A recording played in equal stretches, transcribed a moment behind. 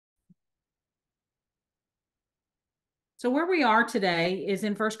So where we are today is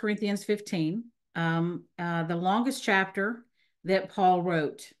in 1 Corinthians 15, the longest chapter that Paul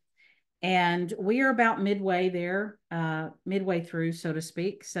wrote. And we are about midway there, midway through, so to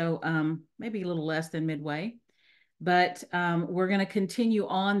speak. So maybe a little less than midway, but we're going to continue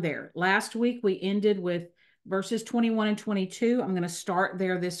on there. Last week, we ended with verses 21 and 22. I'm going to start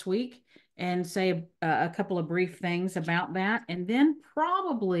there this week and say a couple of brief things about that. And then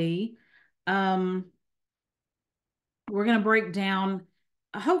probably we're going to break down,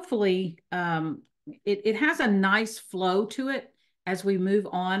 hopefully, it has a nice flow to it as we move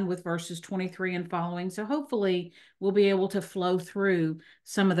on with verses 23 and following. So hopefully we'll be able to flow through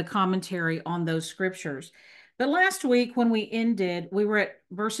some of the commentary on those scriptures. But last week when we ended, we were at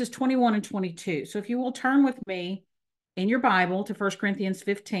verses 21 and 22. So if you will turn with me in your Bible to 1 Corinthians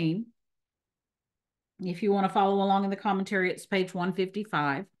 15. If you want to follow along in the commentary, it's page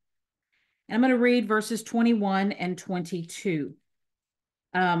 155. And I'm going to read verses 21 and 22.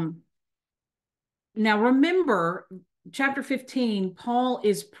 Now, remember, chapter 15, Paul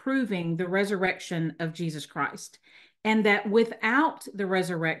is proving the resurrection of Jesus Christ, and that without the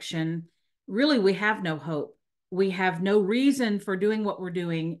resurrection, really, we have no hope. We have no reason for doing what we're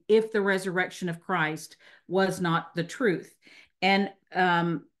doing if the resurrection of Christ was not the truth. And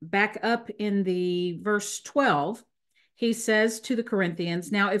back up in the verse 12, he says to the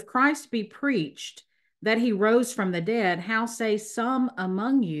Corinthians, "Now, if Christ be preached that he rose from the dead, how say some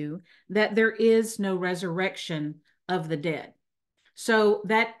among you that there is no resurrection of the dead?" So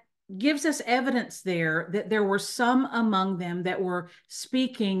that gives us evidence there that there were some among them that were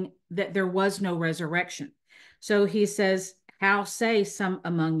speaking that there was no resurrection. So he says, how say some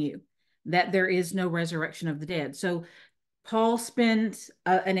among you that there is no resurrection of the dead? So Paul spends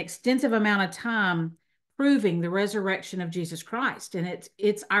an extensive amount of time proving the resurrection of Jesus Christ, and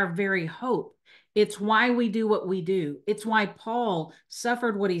it's our very hope. It's why we do what we do. It's why Paul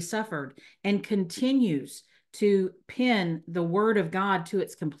suffered what he suffered and continues to pen the word of God to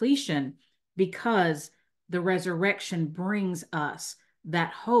its completion, because the resurrection brings us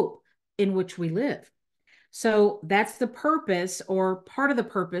that hope in which we live. So that's the purpose, or part of the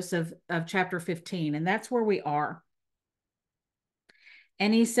purpose of chapter 15, and that's where we are.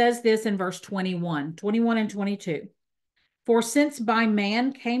 And he says this in verse 21 and 22. "For since by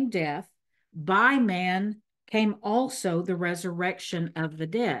man came death, by man came also the resurrection of the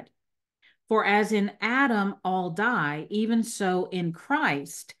dead. For as in Adam all die, even so in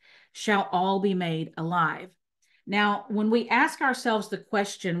Christ shall all be made alive." Now, when we ask ourselves the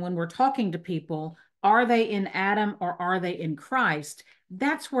question, when we're talking to people, are they in Adam or are they in Christ?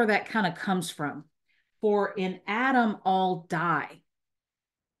 That's where that kind of comes from. For in Adam all die,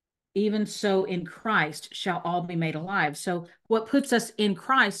 even so in Christ shall all be made alive. So what puts us in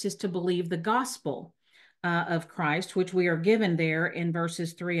Christ is to believe the gospel of Christ, which we are given there in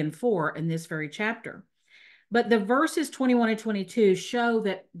verses 3 and 4 in this very chapter. But the verses 21 and 22 show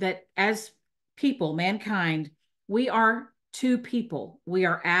that as people, mankind, we are two people. We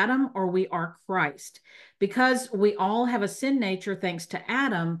are Adam or we are Christ. Because we all have a sin nature thanks to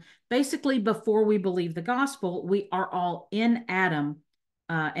Adam, basically before we believe the gospel, we are all in Adam.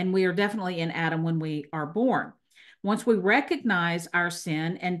 And we are definitely in Adam when we are born. Once we recognize our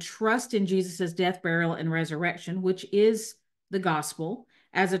sin and trust in Jesus's death, burial, and resurrection, which is the gospel,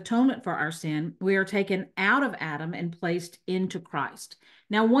 as atonement for our sin, we are taken out of Adam and placed into Christ.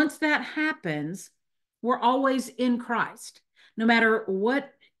 Now, once that happens, we're always in Christ. No matter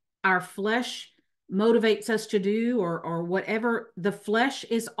what our flesh motivates us to do, or whatever, the flesh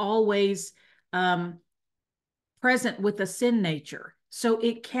is always present with the sin nature. So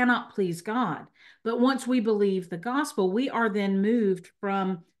it cannot please God. But once we believe the gospel, we are then moved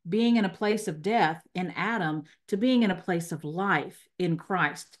from being in a place of death in Adam to being in a place of life in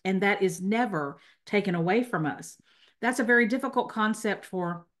Christ. And that is never taken away from us. That's a very difficult concept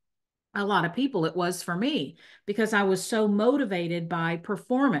for a lot of people. It was for me, because I was so motivated by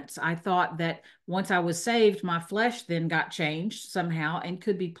performance. I thought that once I was saved, my flesh then got changed somehow and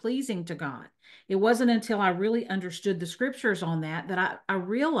could be pleasing to God. It wasn't until I really understood the scriptures on that I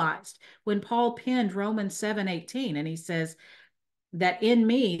realized when Paul penned Romans 7:18, and he says that in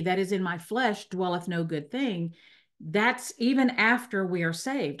me, that is in my flesh, dwelleth no good thing. That's even after we are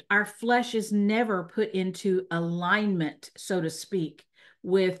saved. Our flesh is never put into alignment, so to speak,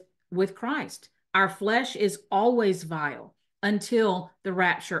 with Christ. Our flesh is always vile until the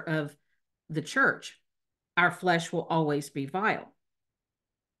rapture of the church. Our flesh will always be vile.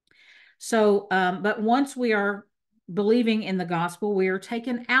 So, but once we are believing in the gospel, we are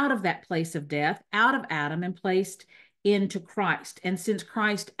taken out of that place of death, out of Adam, and placed into Christ. And since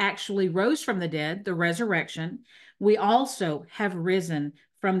Christ actually rose from the dead, the resurrection, we also have risen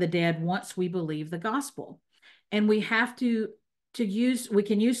from the dead once we believe the gospel. And we have we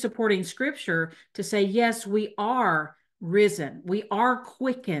can use supporting scripture to say, yes, we are risen, we are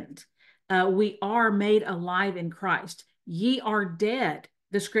quickened, we are made alive in Christ. Ye are dead,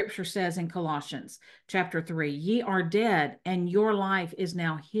 the scripture says in Colossians chapter 3, ye are dead and your life is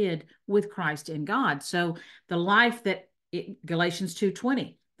now hid with Christ in God. So the life that Galatians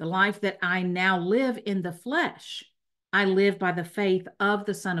 2:20, the life that I now live in the flesh, I live by the faith of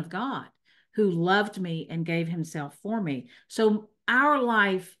the Son of God who loved me and gave himself for me. So our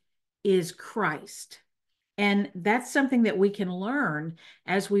life is Christ. And that's something that we can learn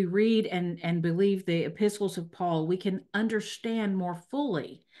as we read and believe the epistles of Paul. We can understand more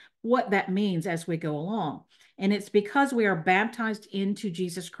fully what that means as we go along. And it's because we are baptized into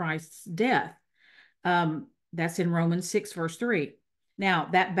Jesus Christ's death. That's in Romans 6, verse 3. Now,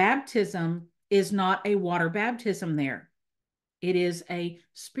 that baptism is not a water baptism there. It is a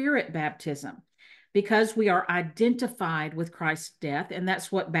spirit baptism because we are identified with Christ's death, and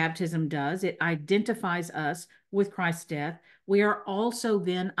that's what baptism does. It identifies us with Christ's death. We are also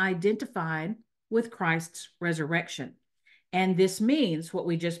then identified with Christ's resurrection. And this means what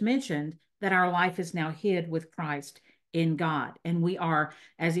we just mentioned, that our life is now hid with Christ in God. And we are,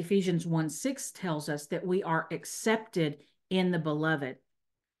 as Ephesians 1:6 tells us, that we are accepted in the beloved.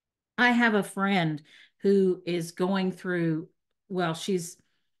 I have a friend who is going through, well, she's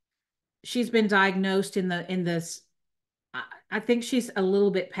been diagnosed in this, I think she's a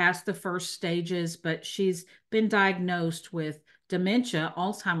little bit past the first stages, but she's been diagnosed with dementia,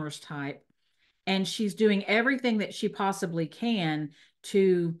 Alzheimer's type, and she's doing everything that she possibly can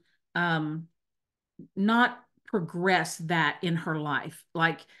to not progress that in her life.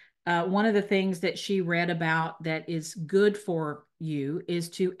 Like one of the things that she read about that is good for you is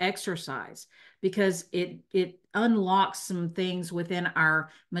to exercise, because it unlocks some things within our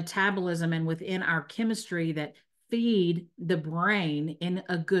metabolism and within our chemistry that feed the brain in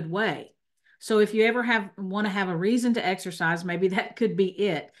a good way. So if you ever want to have a reason to exercise, maybe that could be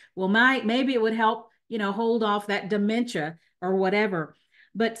it. Well, maybe it would help, hold off that dementia or whatever.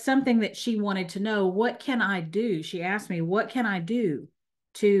 But something that she wanted to know, what can I do? She asked me, what can I do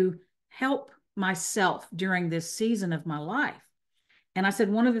to help myself during this season of my life? And I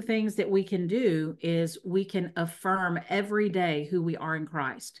said, one of the things that we can do is we can affirm every day who we are in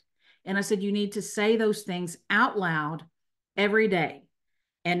Christ. And I said, you need to say those things out loud every day.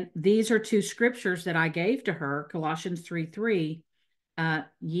 And these are two scriptures that I gave to her, Colossians 3:3.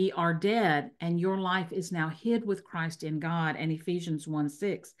 Ye are dead and your life is now hid with Christ in God, and Ephesians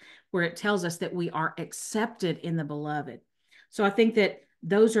 1:6, where it tells us that we are accepted in the beloved. So I think that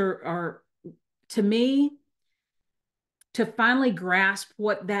those are to me, to finally grasp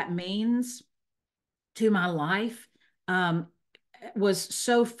what that means to my life, was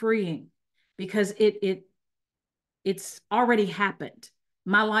so freeing, because it's already happened.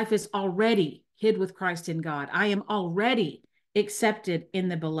 My life is already hid with Christ in God. I am already accepted in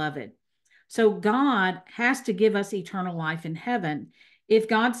the beloved. So God has to give us eternal life in heaven. If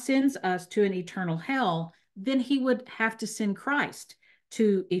God sends us to an eternal hell, then he would have to send Christ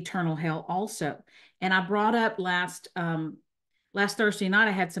to eternal hell also. And I brought up last Thursday night,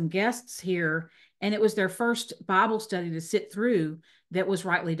 I had some guests here, and it was their first Bible study to sit through that was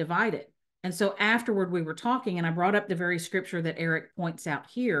rightly divided. And so afterward, we were talking, and I brought up the very scripture that Eric points out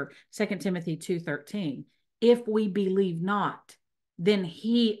here, 2 Timothy 2:13. If we believe not, then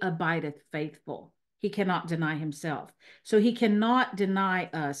he abideth faithful. He cannot deny himself. So he cannot deny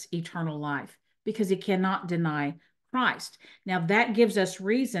us eternal life, because he cannot deny Christ. Now that gives us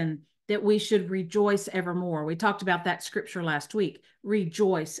reason that we should rejoice evermore. We talked about that scripture last week,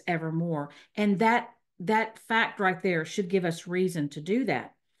 rejoice evermore. And that fact right there should give us reason to do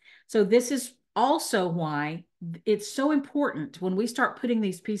that. So this is also why it's so important when we start putting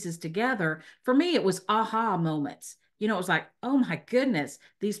these pieces together. For me, it was aha moments. It was like, oh my goodness,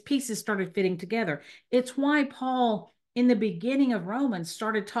 these pieces started fitting together. It's why Paul, in the beginning of Romans,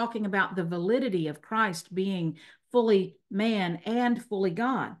 started talking about the validity of Christ being fully man and fully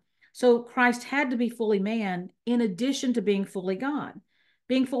God. So Christ had to be fully man in addition to being fully God.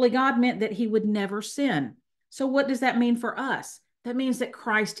 Being fully God meant that he would never sin. So what does that mean for us? That means that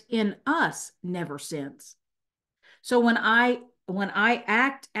Christ in us never sins. So when I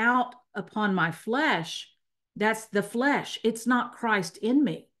act out upon my flesh, that's the flesh. It's not Christ in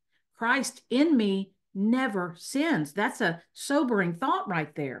me. Christ in me never sins. That's a sobering thought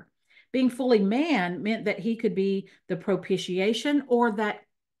right there. Being fully man meant that he could be the propitiation, or that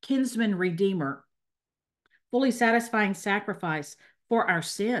kinsman redeemer, fully satisfying sacrifice for our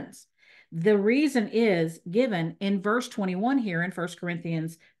sins. The reason is given in verse 21 here in 1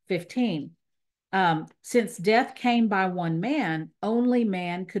 Corinthians 15. Since death came by one man, only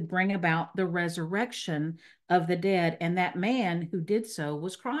man could bring about the resurrection of the dead, and that man who did so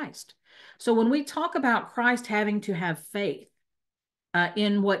was Christ. So when we talk about Christ having to have faith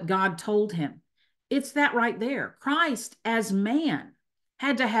in what God told him, it's that right there. Christ, as man,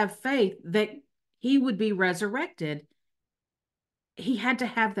 had to have faith that he would be resurrected. He had to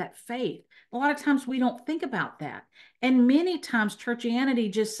have that faith. A lot of times we don't think about that. And many times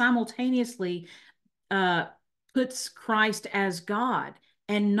churchianity just simultaneously uh, puts Christ as God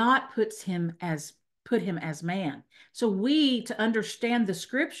and not put him as man. So we, to understand the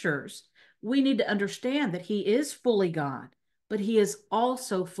scriptures, we need to understand that he is fully God, but he is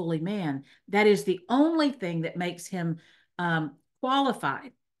also fully man. That is the only thing that makes him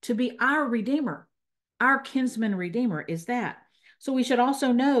qualified to be our Redeemer. Our kinsman Redeemer is that. So we should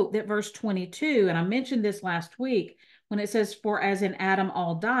also note that verse 22, and I mentioned this last week, when it says, for as in Adam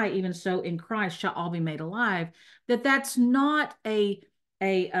all die, even so in Christ shall all be made alive, that's not a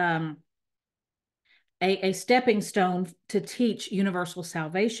stepping stone to teach universal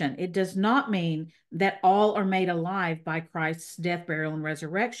salvation. It does not mean that all are made alive by Christ's death, burial, and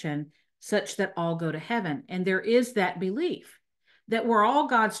resurrection, such that all go to heaven. And there is that belief that we're all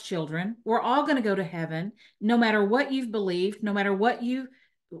God's children. We're all going to go to heaven, no matter what you've believed, no matter what you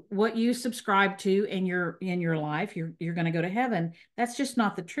subscribe to in your life, you're going to go to heaven. That's just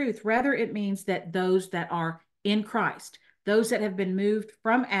not the truth. Rather, it means that those that are in Christ, those that have been moved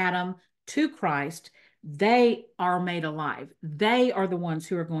from Adam to Christ, they are made alive. They are the ones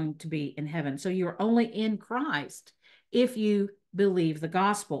who are going to be in heaven. So you're only in Christ if you believe the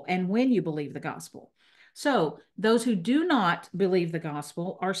gospel and when you believe the gospel. So those who do not believe the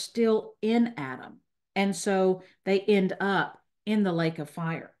gospel are still in Adam. And so they end up in the lake of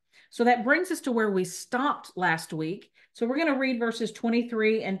fire. So that brings us to where we stopped last week. So we're going to read verses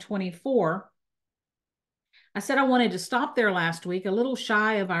 23 and 24. I said I wanted to stop there last week, a little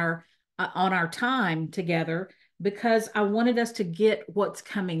shy of our on our time together, because I wanted us to get what's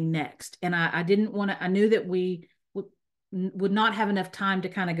coming next. And I didn't want to, I knew that we would not have enough time to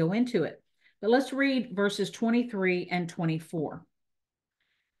kind of go into it. But let's read verses 23 and 24.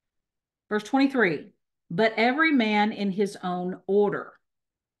 Verse 23, but every man in his own order.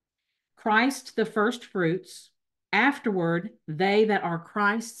 Christ the first fruits, afterward they that are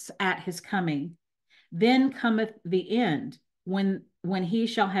Christ's at his coming. Then cometh the end, when he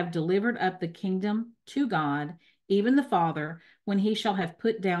shall have delivered up the kingdom to God, even the Father, when he shall have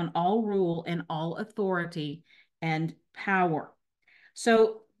put down all rule and all authority and power.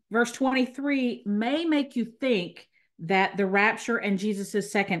 So verse 23 may make you think that the rapture and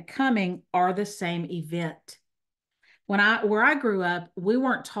Jesus's second coming are the same event. Where I grew up, we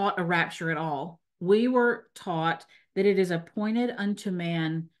weren't taught a rapture at all. We were taught that it is appointed unto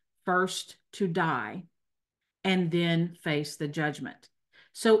man first to die and then face the judgment.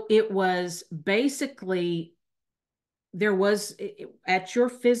 So it was basically, there was, at your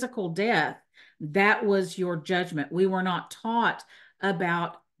physical death, that was your judgment. We were not taught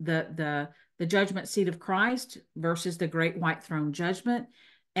about the judgment seat of Christ versus the great white throne judgment.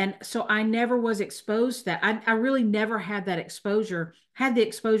 And so I never was exposed to that. I really never had that exposure, had the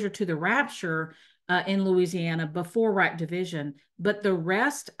exposure to the rapture in Louisiana before Right Division. But the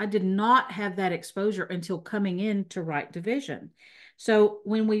rest, I did not have that exposure until coming into Right Division. So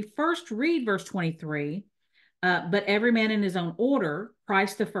when we first read verse 23, but every man in his own order,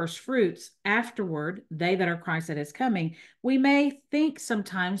 Christ the first fruits, afterward, they that are Christ at his coming, we may think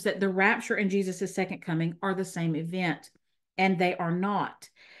sometimes that the rapture and Jesus' second coming are the same event, and they are not.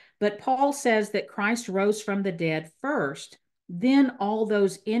 But Paul says that Christ rose from the dead first, then all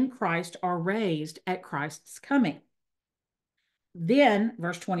those in Christ are raised at Christ's coming. Then,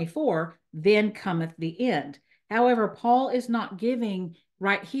 verse 24, then cometh the end. However, Paul is not giving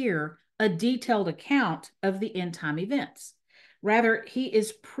right here a detailed account of the end time events. Rather, he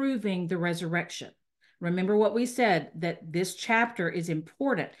is proving the resurrection. Remember what we said, that this chapter is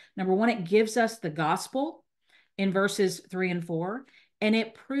important. Number one, it gives us the gospel in verses 3 and 4, and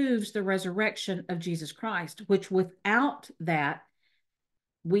it proves the resurrection of Jesus Christ, which without that,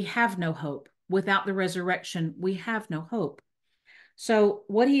 we have no hope. Without the resurrection, we have no hope. So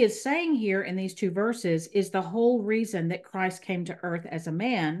what he is saying here in these two verses is the whole reason that Christ came to earth as a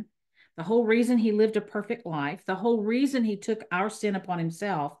man, the whole reason he lived a perfect life, the whole reason he took our sin upon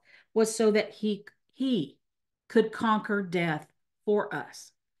himself was so that he could conquer death for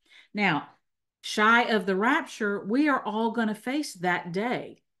us. Now, shy of the rapture, we are all going to face that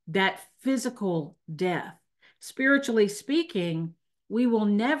day, that physical death. Spiritually speaking, we will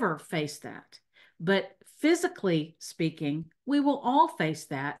never face that. But physically speaking, we will all face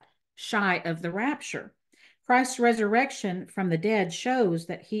that shy of the rapture. Christ's resurrection from the dead shows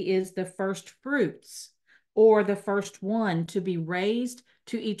that he is the first fruits, or the first one to be raised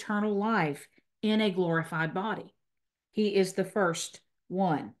to eternal life in a glorified body. He is the first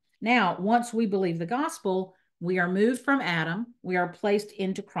one. Now, once we believe the gospel, we are moved from Adam, we are placed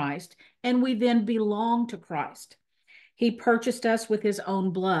into Christ, and we then belong to Christ. He purchased us with his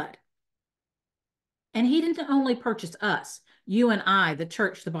own blood. And he didn't only purchase us, you and I, the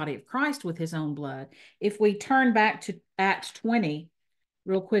church, the body of Christ, with his own blood. If we turn back to Acts 20,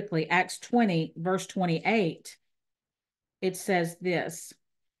 real quickly, Acts 20, verse 28, it says this.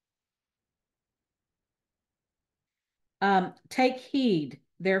 Take heed,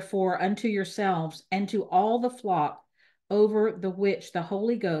 therefore, unto yourselves and to all the flock over the which the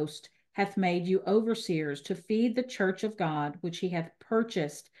Holy Ghost hath made you overseers, to feed the church of God, which he hath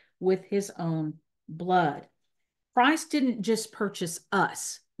purchased with his own blood. Christ didn't just purchase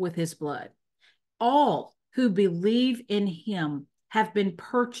us with his blood. All who believe in him have been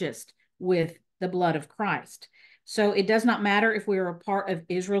purchased with the blood of Christ. So it does not matter if we are a part of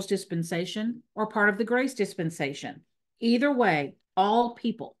Israel's dispensation or part of the grace dispensation. Either way, all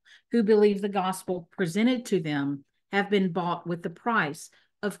people who believe the gospel presented to them have been bought with the price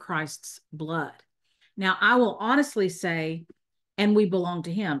of Christ's blood. Now, I will honestly say, and we belong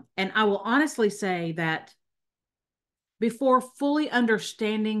to him, and I will honestly say that before fully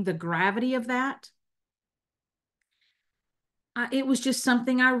understanding the gravity of that, it was just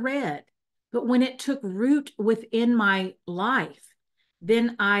something I read. But when it took root within my life,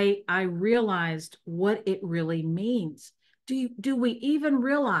 then I realized what it really means. Do we even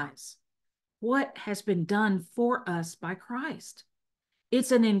realize what has been done for us by Christ?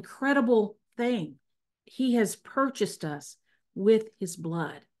 It's an incredible thing. He has purchased us with his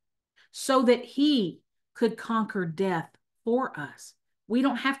blood so that he could conquer death for us. We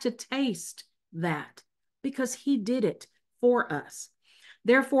don't have to taste that because he did it for us.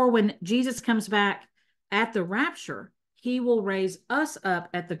 Therefore, when Jesus comes back at the rapture, he will raise us up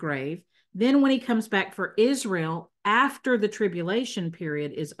at the grave. Then when he comes back for Israel after the tribulation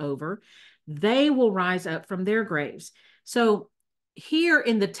period is over, they will rise up from their graves. So here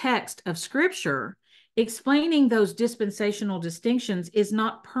in the text of Scripture, explaining those dispensational distinctions is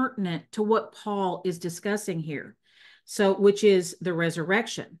not pertinent to what Paul is discussing here. So, which is the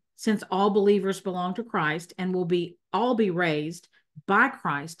resurrection, since all believers belong to Christ and will all be raised by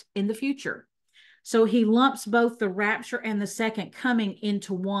Christ in the future. So he lumps both the rapture and the second coming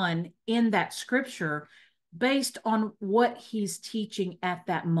into one in that scripture based on what he's teaching at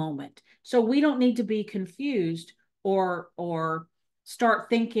that moment. So we don't need to be confused or start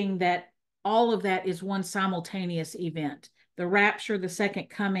thinking that all of that is one simultaneous event. The rapture, the second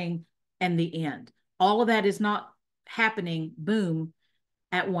coming, and the end. All of that is not happening, boom,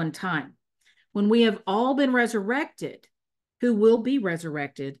 at one time. When we have all been resurrected, who will be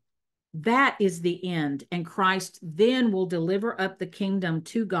resurrected, that is the end. And Christ then will deliver up the kingdom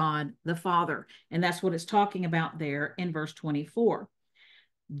to God the Father. And that's what it's talking about there in verse 24.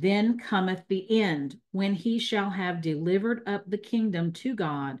 Then cometh the end, when he shall have delivered up the kingdom to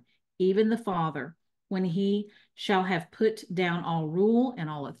God, even the Father, when he shall have put down all rule and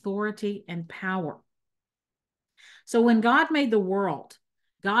all authority and power. So when God made the world,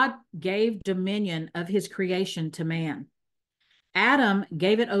 God gave dominion of his creation to man. Adam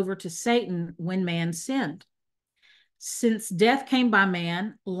gave it over to Satan when man sinned. Since death came by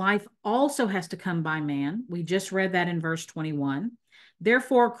man, life also has to come by man. We just read that in verse 21.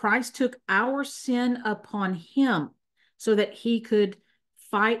 Therefore, Christ took our sin upon him so that he could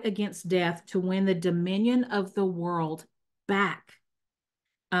fight against death to win the dominion of the world back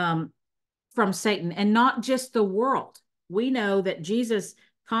from Satan. And not just the world. We know that Jesus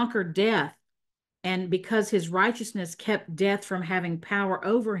conquered death, and because his righteousness kept death from having power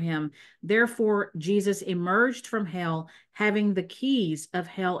over him, therefore Jesus emerged from hell having the keys of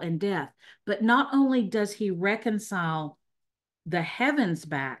hell and death. But not only does he reconcile the heavens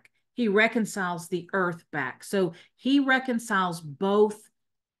back, he reconciles the earth back. So he reconciles both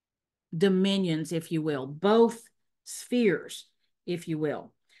dominions, if you will, both spheres, if you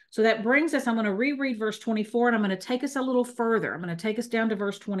will. So that brings us, I'm going to reread verse 24, and I'm going to take us a little further. I'm going to take us down to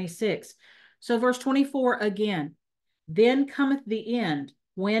verse 26. So verse 24 again, then cometh the end,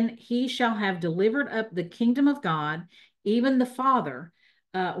 when he shall have delivered up the kingdom of God, even the Father,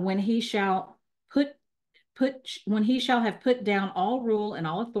 when he shall have put down all rule and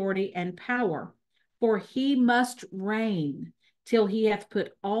all authority and power, for he must reign till he hath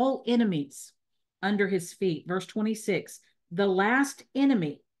put all enemies under his feet. Verse 26, The last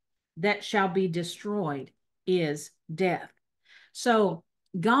enemy that shall be destroyed is death. So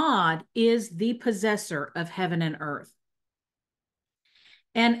God is the possessor of heaven and earth.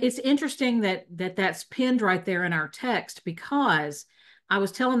 And it's interesting that's pinned right there in our text, because I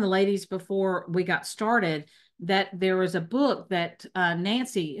was telling the ladies before we got started that there was a book that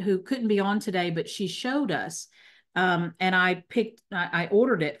Nancy, who couldn't be on today, but she showed us, and I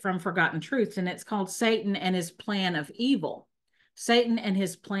ordered it from Forgotten Truths, and it's called Satan and His Plan of Evil. Satan and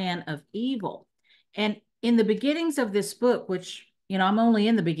His Plan of Evil. And in the beginnings of this book, which, I'm only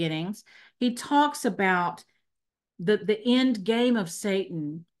in the beginnings, he talks about the end game of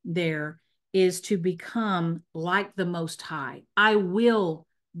Satan there is to become like the Most High. I will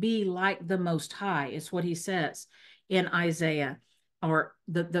be like the Most High, is what he says in Isaiah, or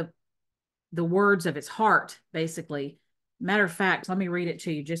the words of his heart, basically. Matter of fact, let me read it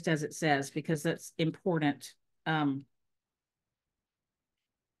to you just as it says, because that's important.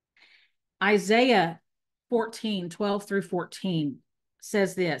 Isaiah 14, 12 through 14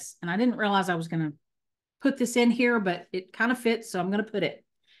 says this, and I didn't realize I was going to put this in here, but it kind of fits, so I'm going to put it.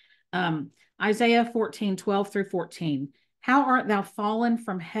 Isaiah 14, 12 through 14. How art thou fallen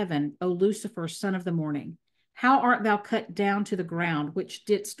from heaven, O Lucifer, son of the morning? How art thou cut down to the ground, which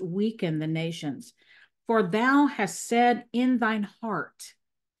didst weaken the nations? For thou hast said in thine heart,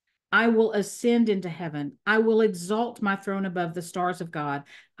 I will ascend into heaven. I will exalt my throne above the stars of God.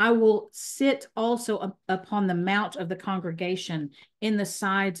 I will sit also upon the mount of the congregation in the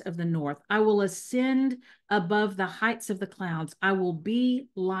sides of the north. I will ascend above the heights of the clouds. I will be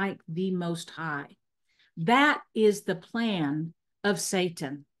like the Most High. That is the plan of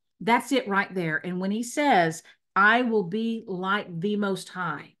Satan. That's it right there. And when he says, I will be like the Most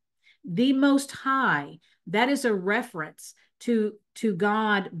High, that is a reference to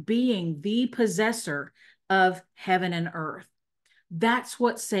God being the possessor of heaven and earth. That's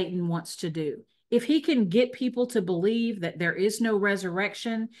what Satan wants to do. If he can get people to believe that there is no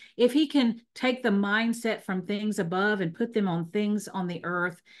resurrection, if he can take the mindset from things above and put them on things on the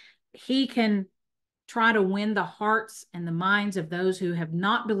earth, he can try to win the hearts and the minds of those who have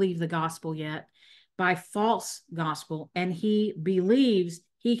not believed the gospel yet by false gospel, and he believes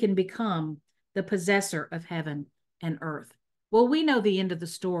he can become the possessor of heaven and earth. Well, we know the end of the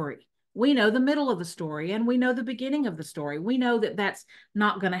story. We know the middle of the story, and we know the beginning of the story. We know that that's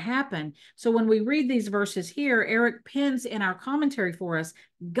not going to happen. So when we read these verses here, Eric pins in our commentary for us,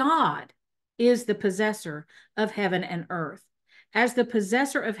 God is the possessor of heaven and earth. As the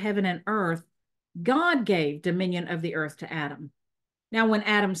possessor of heaven and earth, God gave dominion of the earth to Adam. Now, when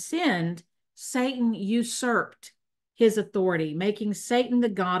Adam sinned, Satan usurped his authority, making Satan the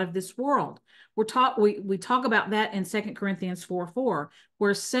god of this world. We talk about that in 2 Corinthians 4:4,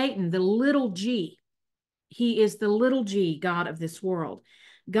 where Satan, the little g, he is the little g god of this world.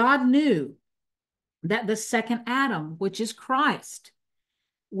 God knew that the second Adam, which is Christ,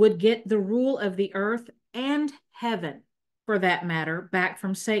 would get the rule of the earth and heaven, for that matter, back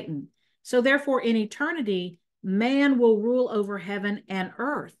from Satan. So therefore, in eternity, man will rule over heaven and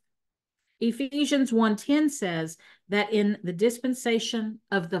earth. Ephesians 1:10 says that in the dispensation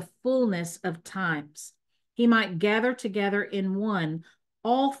of the fullness of times, he might gather together in one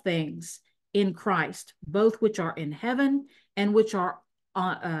all things in Christ, both which are in heaven and which are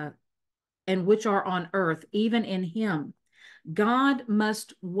on earth, even in him. God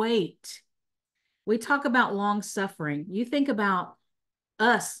must wait. We talk about long suffering. You think about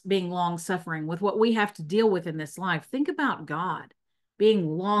us being long suffering with what we have to deal with in this life. Think about God being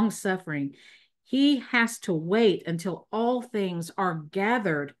long suffering. He has to wait until all things are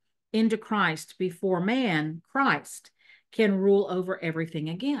gathered into Christ before man, Christ, can rule over everything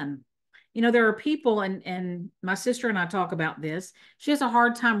again. There are people, and my sister and I talk about this. She has a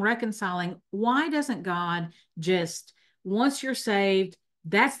hard time reconciling, why doesn't God just, once you're saved,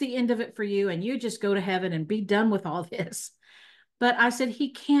 that's the end of it for you, and you just go to heaven and be done with all this? But I said,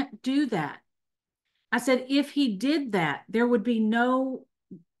 he can't do that. I said, if he did that, there would be no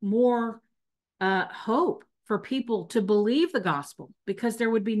more hope for people to believe the gospel, because there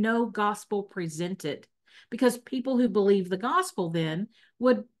would be no gospel presented, because people who believe the gospel then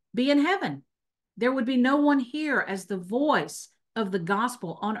would be in heaven. There would be no one here as the voice of the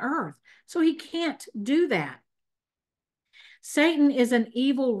gospel on earth. So he can't do that. Satan is an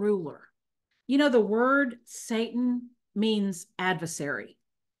evil ruler. The word Satan means adversary.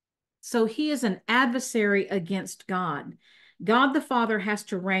 So he is an adversary against God. God the Father has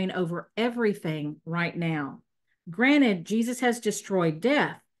to reign over everything right now. Granted, Jesus has destroyed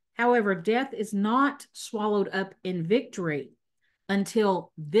death. However, death is not swallowed up in victory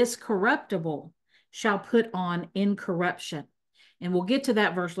until this corruptible shall put on incorruption. And we'll get to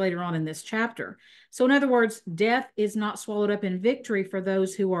that verse later on in this chapter. So, in other words, death is not swallowed up in victory for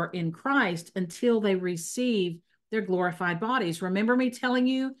those who are in Christ until they receive their glorified bodies. Remember me telling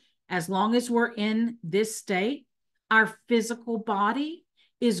you, as long as we're in this state, our physical body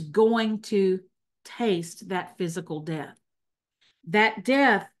is going to taste that physical death. That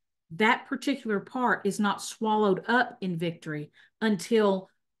death, that particular part is not swallowed up in victory until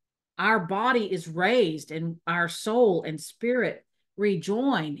our body is raised and our soul and spirit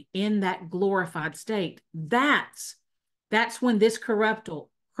rejoin in that glorified state. That's when this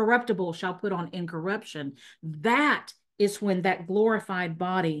corruptible shall put on incorruption. That is when that glorified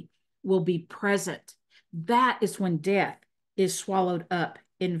body will be present. That is when death is swallowed up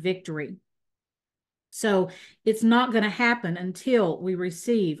in victory. So it's not going to happen until we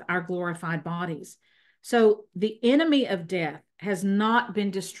receive our glorified bodies. So the enemy of death has not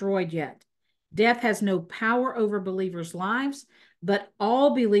been destroyed yet. Death has no power over believers' lives, but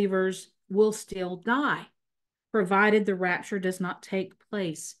all believers will still die, provided the rapture does not take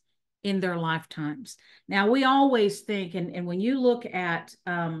place in their lifetimes. Now, we always think, and when you look at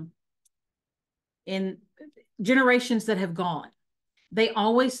in generations that have gone, they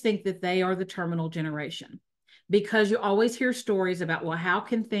always think that they are the terminal generation, because you always hear stories about, well, how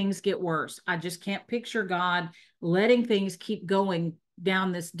can things get worse? I just can't picture God letting things keep going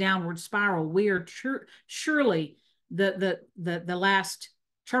down this downward spiral. We are surely the last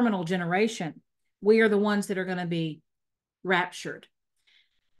terminal generation. We are the ones that are going to be raptured.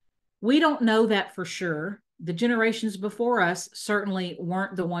 We don't know that for sure. The generations before us certainly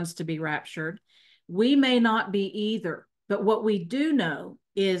weren't the ones to be raptured. We may not be either. But what we do know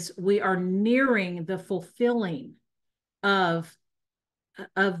is we are nearing the fulfilling of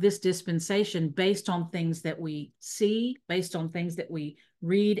this dispensation based on things that we see, based on things that we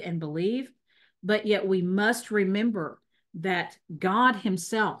read and believe. But yet we must remember that God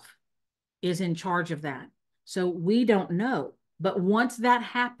himself is in charge of that. So we don't know. But once that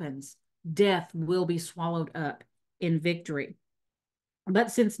happens, death will be swallowed up in victory.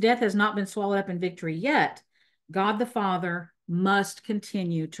 But since death has not been swallowed up in victory yet, God the Father must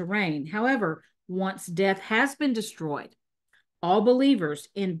continue to reign. However, once death has been destroyed, all believers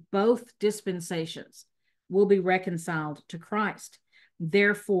in both dispensations will be reconciled to Christ.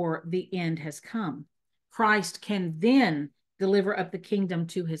 Therefore, the end has come. Christ can then deliver up the kingdom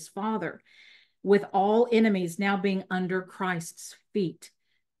to his Father, with all enemies now being under Christ's feet.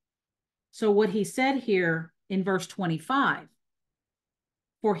 So what he said here in verse 25,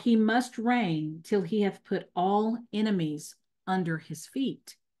 for he must reign till he hath put all enemies under his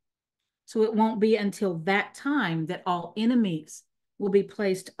feet. So it won't be until that time that all enemies will be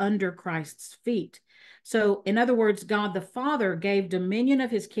placed under Christ's feet. So in other words, God the Father gave dominion of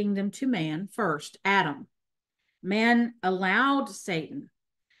his kingdom to man first, Adam. Man allowed Satan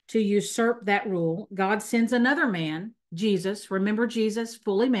to usurp that rule. God sends another man, Jesus. Remember Jesus,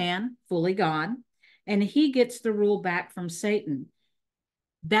 fully man, fully God, and he gets the rule back from Satan.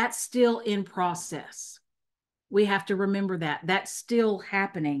 That's still in process. We have to remember that. That's still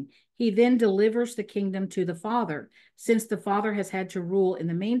happening. He then delivers the kingdom to the Father, since the Father has had to rule in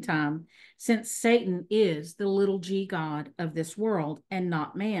the meantime, since Satan is the little g God of this world and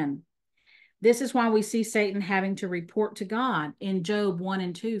not man. This is why we see Satan having to report to God in Job 1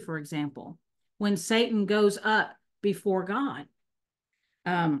 and 2, for example, when Satan goes up before God.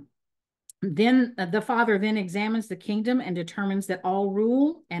 Then the Father then examines the kingdom and determines that all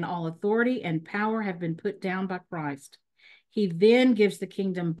rule and all authority and power have been put down by Christ. He then gives the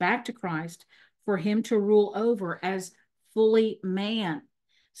kingdom back to Christ for him to rule over as fully man,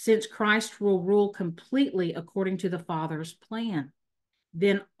 since Christ will rule completely according to the Father's plan.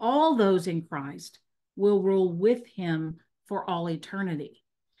 Then all those in Christ will rule with him for all eternity.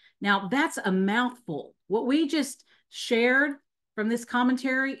 Now, that's a mouthful. What we just shared from this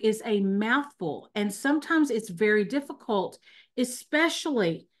commentary is a mouthful, and sometimes it's very difficult,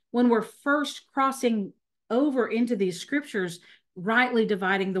 especially when we're first crossing over into these scriptures, rightly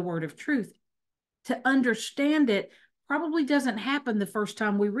dividing the word of truth. To understand it probably doesn't happen the first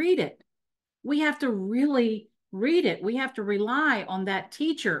time we read it. We have to really read it. We have to rely on that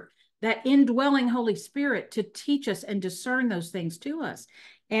teacher, that indwelling Holy Spirit, to teach us and discern those things to us.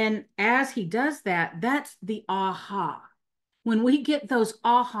 And as he does that, that's the aha. When we get those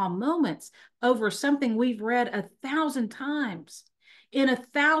aha moments over something we've read 1,000 times in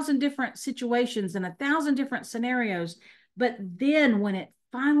 1,000 different situations and 1,000 different scenarios, but then when it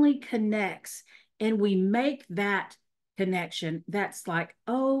finally connects and we make that connection, that's like,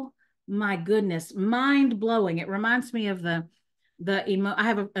 oh my goodness, mind blowing. It reminds me of the I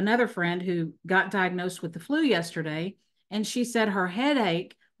have another friend who got diagnosed with the flu yesterday, and she said her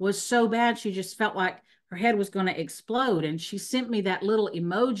headache was so bad she just felt like her head was going to explode. And she sent me that little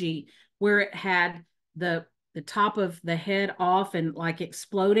emoji where it had the top of the head off and like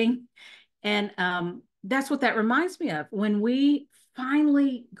exploding. And that's what that reminds me of. When we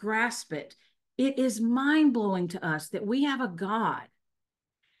finally grasp it, it is mind blowing to us that we have a God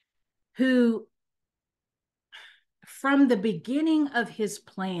who, from the beginning of his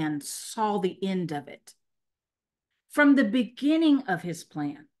plan, saw the end of it. From the beginning of his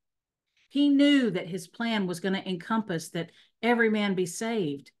plan, he knew that his plan was going to encompass that every man be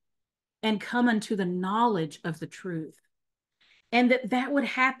saved and come unto the knowledge of the truth. And that would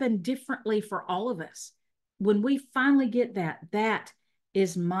happen differently for all of us. When we finally get that, that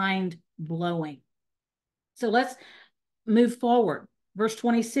is mind blowing. So let's move forward. Verse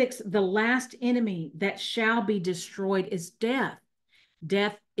 26, the last enemy that shall be destroyed is death.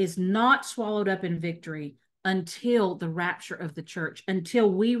 Death is not swallowed up in victory until the rapture of the church,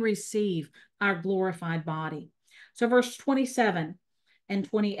 until we receive our glorified body. So verse 27 and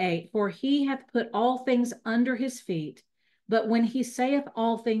 28, for he hath put all things under his feet, but when he saith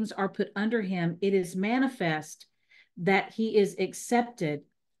all things are put under him, it is manifest that he is accepted,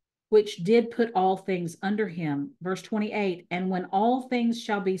 which did put all things under him. Verse 28, and when all things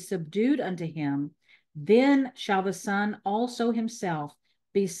shall be subdued unto him, then shall the Son also himself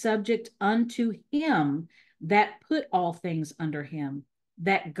be subject unto him that put all things under him,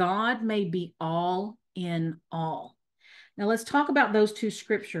 that God may be all in all. Now let's talk about those two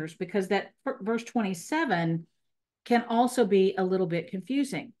scriptures, because that verse 27 can also be a little bit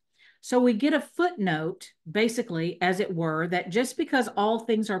confusing. So we get a footnote, basically, as it were, that just because all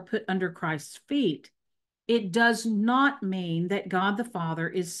things are put under Christ's feet, it does not mean that God the Father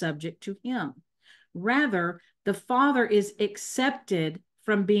is subject to him. Rather, the Father is accepted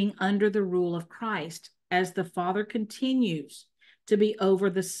from being under the rule of Christ as the Father continues to be over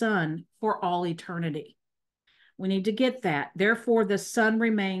the Son for all eternity. We need to get that. Therefore, the Son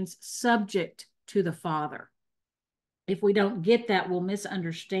remains subject to the Father. If we don't get that, we'll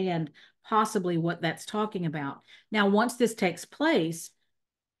misunderstand possibly what that's talking about. Now, once this takes place,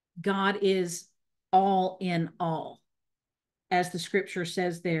 God is all in all, as the scripture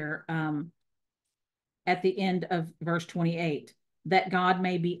says there at the end of verse 28, that God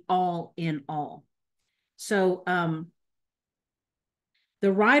may be all in all. So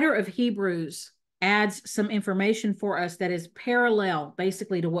the writer of Hebrews adds some information for us that is parallel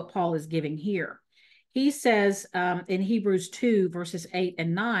basically to what Paul is giving here. He says in Hebrews 2, verses 8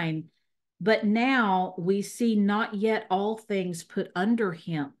 and 9, but now we see not yet all things put under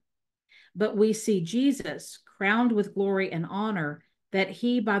him, but we see Jesus crowned with glory and honor, that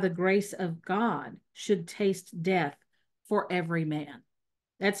he by the grace of God should taste death for every man.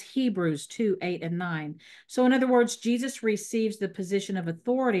 That's Hebrews 2, 8 and 9. So in other words, Jesus receives the position of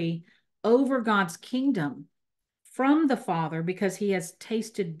authority over God's kingdom from the Father because he has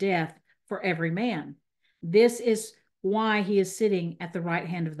tasted death for every man. This is why he is sitting at the right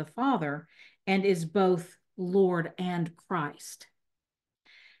hand of the Father and is both Lord and Christ.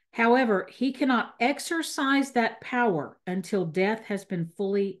 However, he cannot exercise that power until death has been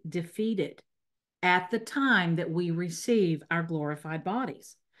fully defeated at the time that we receive our glorified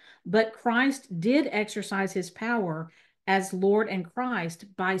bodies. But Christ did exercise his power as Lord and Christ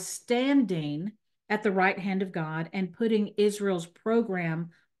by standing at the right hand of God and putting Israel's program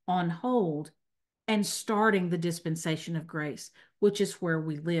on hold and starting the dispensation of grace, which is where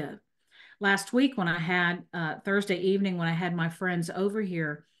we live. Last week when I had, Thursday evening when I had my friends over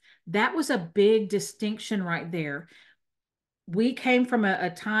here, that was a big distinction right there. We came from a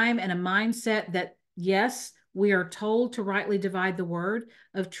time and a mindset that, yes, we are told to rightly divide the word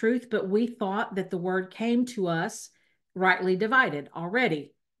of truth, but we thought that the word came to us rightly divided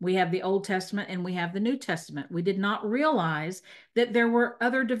already. We have the Old Testament and we have the New Testament. We did not realize that there were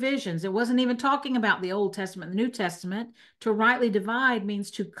other divisions. It wasn't even talking about the Old Testament and the New Testament. To rightly divide means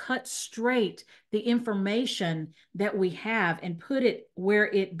to cut straight the information that we have and put it where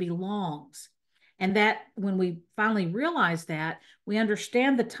it belongs. And that when we finally realize that, we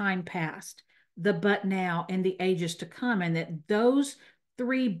understand the time past, the but now, and the ages to come, and that those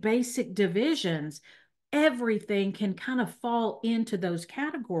three basic divisions, everything can kind of fall into those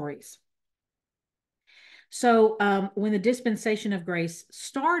categories. So when the dispensation of grace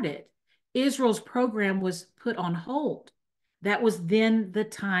started, Israel's program was put on hold. That was then the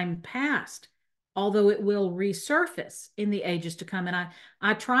time past, although it will resurface in the ages to come. And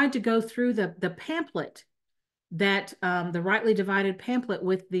I tried to go through the pamphlet, that the rightly divided pamphlet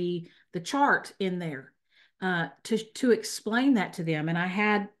with the chart in there. to explain that to them. And I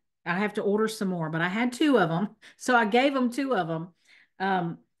have to order some more, but I had two of them, so I gave them two of them,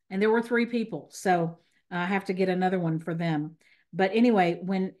 and there were three people, so I have to get another one for them. But anyway,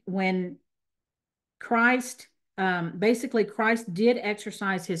 when Christ, basically Christ did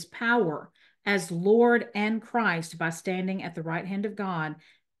exercise his power as Lord and Christ by standing at the right hand of God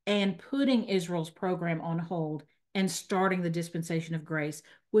and putting Israel's program on hold and starting the dispensation of grace,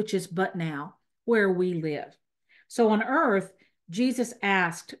 which is but now where we live. So on earth, Jesus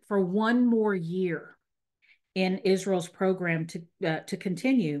asked for one more year in Israel's program to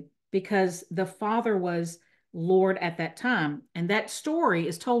continue because the Father was Lord at that time. And that story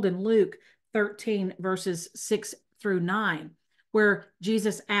is told in Luke 13, verses 6 through 9, where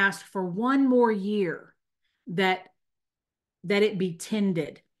Jesus asked for one more year that it be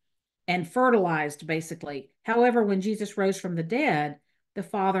tended and fertilized, basically. However, when Jesus rose from the dead, the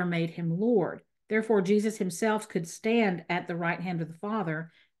Father made him Lord. Therefore, Jesus himself could stand at the right hand of the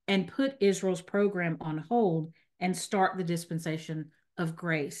Father and put Israel's program on hold and start the dispensation of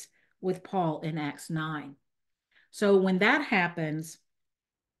grace with Paul in Acts 9. So when that happens,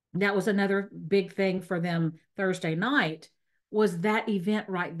 that was another big thing for them Thursday night, was that event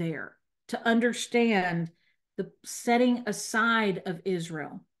right there, to understand the setting aside of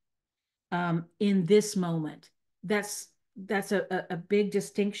Israel in this moment. That's a big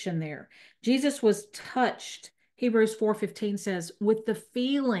distinction there. Jesus was touched, Hebrews 4:15 says, with the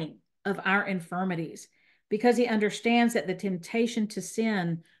feeling of our infirmities, because he understands that the temptation to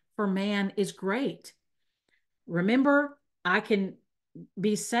sin for man is great. Remember, I can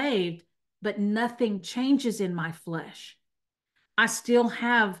be saved, but nothing changes in my flesh. I still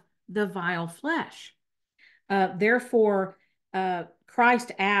have the vile flesh. Therefore,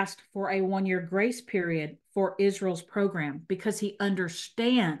 Christ asked for a one-year grace period for Israel's program because he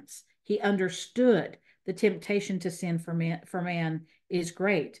understood the temptation to sin for man is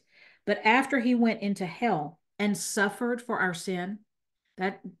great. But after he went into hell and suffered for our sin,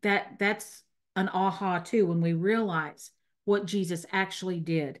 that's an aha too, when we realize what Jesus actually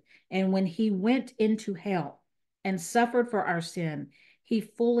did. And when he went into hell and suffered for our sin, he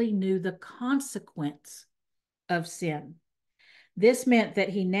fully knew the consequence of sin. This meant that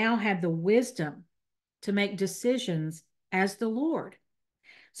he now had the wisdom to make decisions as the Lord.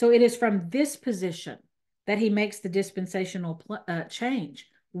 So it is from this position that he makes the dispensational change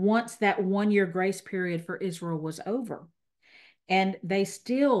once that one-year grace period for Israel was over. And they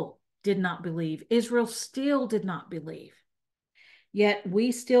still did not believe. Israel still did not believe. Yet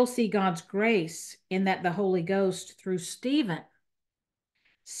we still see God's grace in that the Holy Ghost, through Stephen,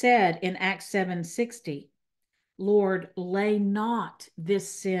 said in Acts 7:60, Lord, lay not this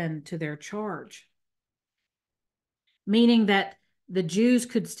sin to their charge. Meaning that the Jews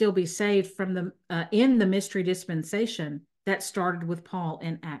could still be saved from in the mystery dispensation that started with Paul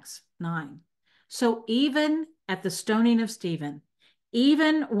in Acts 9. So even at the stoning of Stephen,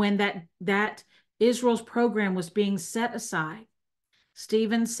 even when that Israel's program was being set aside,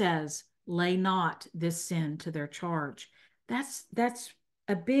 Stephen says, lay not this sin to their charge. That's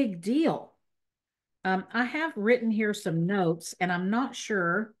a big deal. I have written here some notes, and I'm not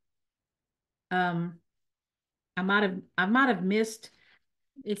sure. I might have missed.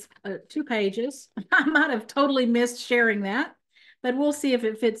 It's 2 pages. I might have totally missed sharing that, but we'll see if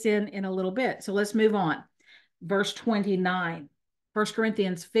it fits in a little bit. So let's move on. Verse 29, 1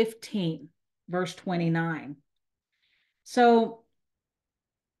 Corinthians 15, verse 29. So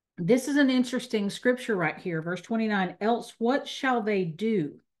this is an interesting scripture right here. Verse 29, else what shall they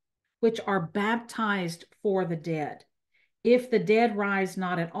do which are baptized for the dead? If the dead rise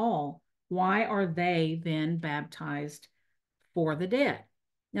not at all, why are they then baptized for the dead?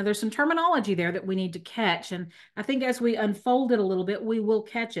 Now, there's some terminology there that we need to catch. And I think as we unfold it a little bit, we will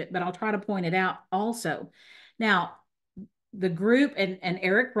catch it, but I'll try to point it out also. Now, the group, and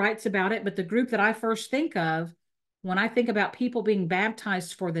Eric writes about it, but the group that I first think of when I think about people being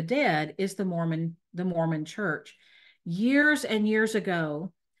baptized for the dead is the Mormon church. Years and years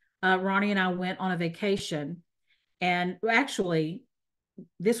ago, Ronnie and I went on a vacation, and actually,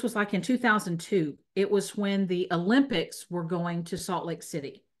 this was like in 2002. It was when the Olympics were going to Salt Lake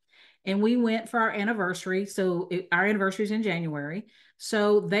City. And we went for our anniversary. So our anniversary is in January.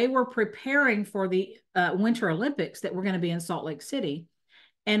 So they were preparing for the Winter Olympics that were going to be in Salt Lake City.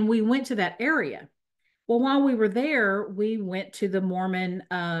 And we went to that area. Well, while we were there, we went to the Mormon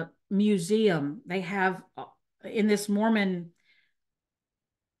museum. They have in this Mormon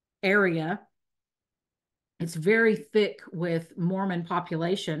area, it's very thick with Mormon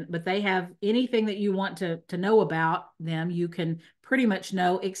population, but they have anything that you want to know about them, you can pretty much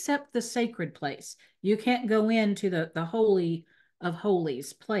know, except the sacred place. You can't go into the Holy of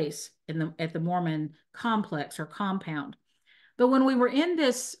Holies place at the Mormon complex or compound. But when we were in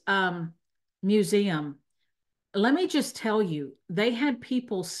this museum, let me just tell you, they had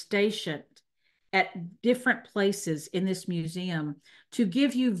people stationed at different places in this museum to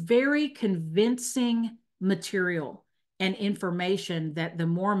give you very convincing material and information that the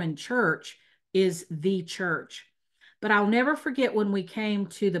Mormon church is the church. But I'll never forget when we came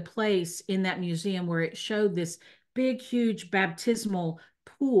to the place in that museum where it showed this big, huge baptismal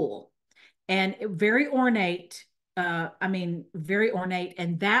pool and very ornate. Very ornate.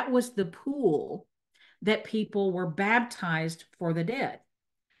 And that was the pool that people were baptized for the dead.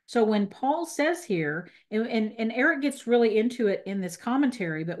 So when Paul says here, and Eric gets really into it in this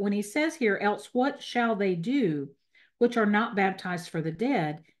commentary, but when he says here, else what shall they do which are not baptized for the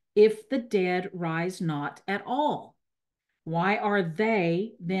dead, if the dead rise not at all? Why are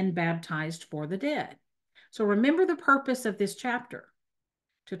they then baptized for the dead? So remember the purpose of this chapter,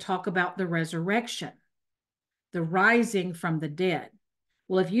 to talk about the resurrection, the rising from the dead.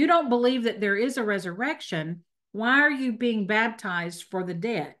 Well, if you don't believe that there is a resurrection, why are you being baptized for the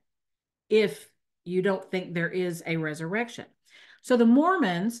dead if you don't think there is a resurrection? So the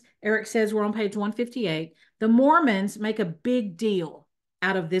Mormons, Eric says we're on page 158, the Mormons make a big deal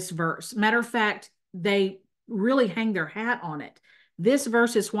out of this verse. Matter of fact, they really hang their hat on it. This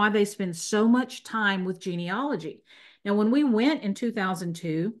verse is why they spend so much time with genealogy. Now, when we went in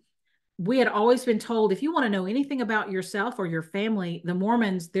 2002, we had always been told, if you want to know anything about yourself or your family, the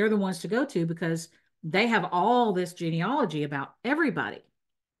Mormons, they're the ones to go to because they have all this genealogy about everybody.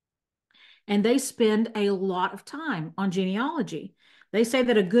 And they spend a lot of time on genealogy. They say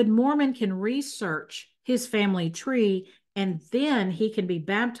that a good Mormon can research his family tree and then he can be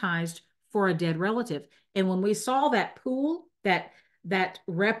baptized for a dead relative. And when we saw that pool, that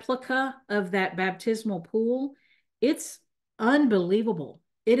replica of that baptismal pool, it's unbelievable.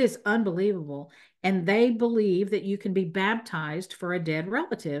 It is unbelievable. And they believe that you can be baptized for a dead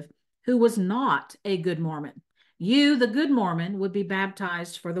relative who was not a good Mormon. You, the good Mormon, would be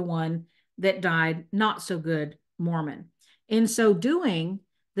baptized for the one that died not so good Mormon. In so doing,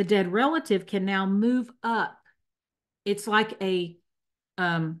 the dead relative can now move up. It's like a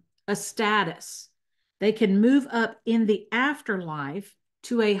status. They can move up in the afterlife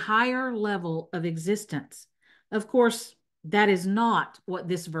to a higher level of existence. Of course, that is not what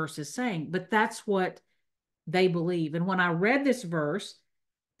this verse is saying, but that's what they believe. And when I read this verse,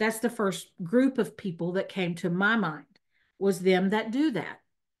 that's the first group of people that came to my mind, was them that do that.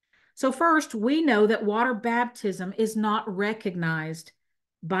 So first, we know that water baptism is not recognized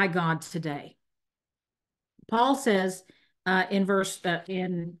by God today. Paul says in 1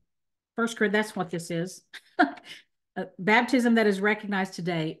 Corinthians, that's what this is. Baptism that is recognized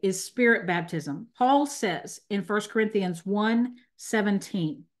today is spirit baptism. Paul says in 1 Corinthians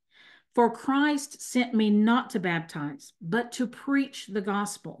 1:17, for Christ sent me not to baptize, but to preach the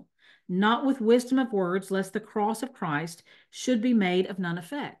gospel, not with wisdom of words, lest the cross of Christ should be made of none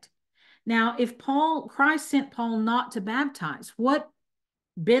effect. Now, if Christ sent Paul not to baptize, what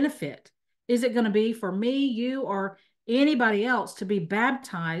benefit is it going to be for me, you, or anybody else to be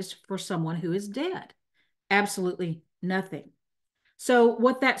baptized for someone who is dead? Absolutely nothing. So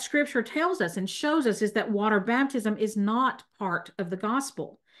what that scripture tells us and shows us is that water baptism is not part of the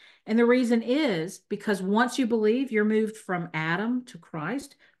gospel. And the reason is because once you believe, you're moved from Adam to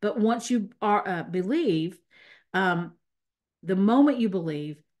Christ. But once you believe, the moment you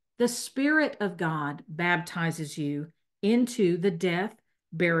believe, the Spirit of God baptizes you into the death,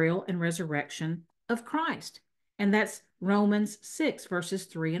 burial, and resurrection of Christ. And that's Romans 6, verses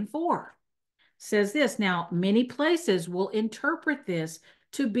 3 and 4. Says this. Now, many places will interpret this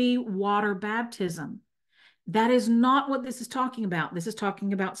to be water baptism. That is not what this is talking about. This is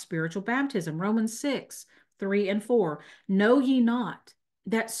talking about spiritual baptism. Romans 6, 3 and 4. Know ye not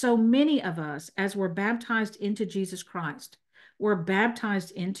that so many of us, as were baptized into Jesus Christ, were baptized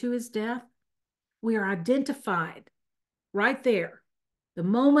into his death? We are identified right there. The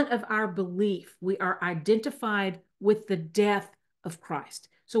moment of our belief, we are identified with the death of Christ.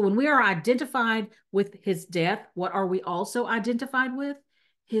 So when we are identified with his death, what are we also identified with?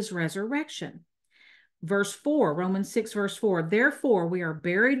 His resurrection. Verse 4, Romans 6, verse 4, therefore we are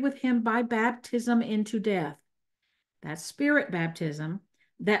buried with him by baptism into death. That's spirit baptism,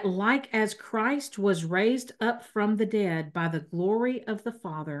 that like as Christ was raised up from the dead by the glory of the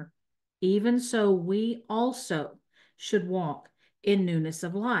Father, even so we also should walk in newness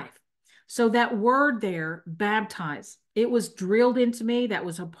of life. So that word there, baptize, it was drilled into me. That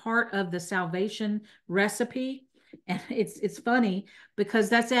was a part of the salvation recipe. And it's funny because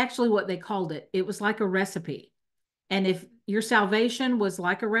that's actually what they called it. It was like a recipe. And if your salvation was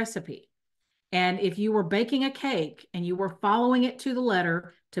like a recipe, and if you were baking a cake and you were following it to the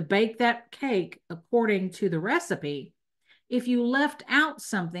letter to bake that cake according to the recipe, if you left out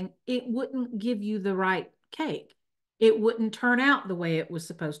something, it wouldn't give you the right cake. It wouldn't turn out the way it was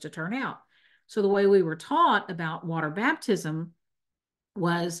supposed to turn out. So the way we were taught about water baptism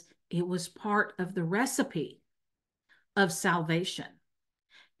was it was part of the recipe of salvation.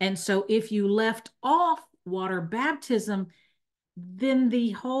 And so if you left off water baptism, then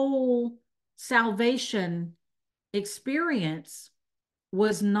the whole salvation experience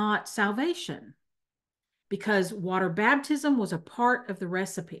was not salvation, because water baptism was a part of the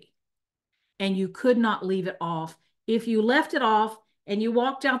recipe and you could not leave it off. If you left it off and you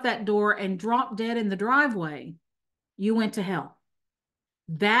walked out that door and dropped dead in the driveway, you went to hell.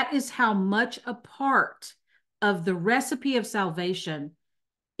 That is how much a part of the recipe of salvation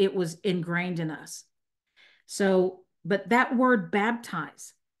it was ingrained in us. So, but that word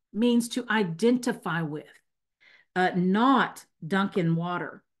baptize means to identify with, not dunk in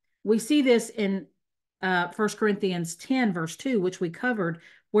water. We see this in 1 Corinthians 10, verse 2, which we covered,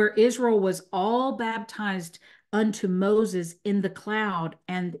 where Israel was all baptized unto Moses in the cloud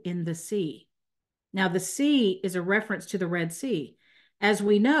and in the sea. Now, the sea is a reference to the Red Sea. As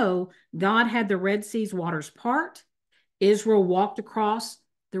we know, God had the Red Sea's waters part. Israel walked across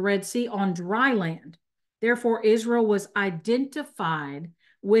the Red Sea on dry land. Therefore, Israel was identified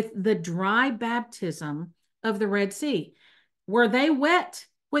with the dry baptism of the Red Sea. Were they wet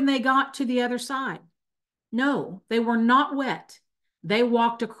when they got to the other side? No, they were not wet. They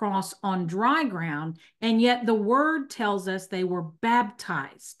walked across on dry ground, and yet the word tells us they were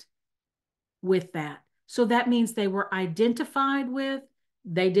baptized with that. So that means they were identified with,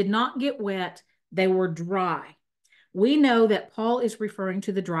 they did not get wet, they were dry. We know that Paul is referring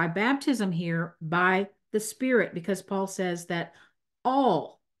to the dry baptism here by the Spirit, because Paul says that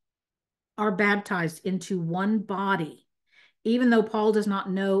all are baptized into one body, even though Paul does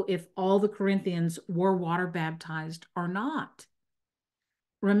not know if all the Corinthians were water baptized or not.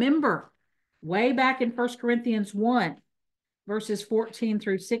 Remember, way back in 1 Corinthians 1, verses 14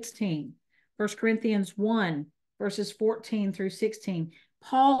 through 16, 1 Corinthians 1, verses 14 through 16,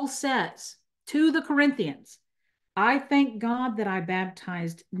 Paul says to the Corinthians, I thank God that I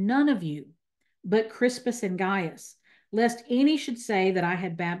baptized none of you, but Crispus and Gaius, lest any should say that I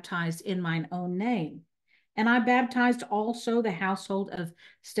had baptized in mine own name. And I baptized also the household of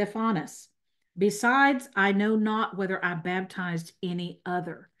Stephanas. Besides, I know not whether I baptized any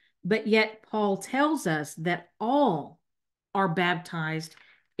other. But yet Paul tells us that all are baptized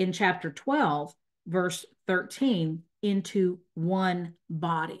in chapter 12, verse 13, into one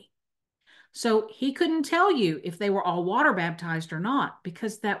body. So he couldn't tell you if they were all water baptized or not,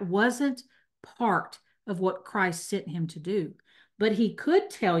 because that wasn't part of what Christ sent him to do. But he could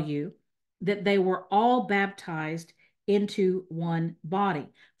tell you that they were all baptized into one body.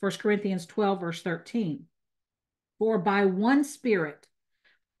 1 Corinthians 12, verse 13. For by one Spirit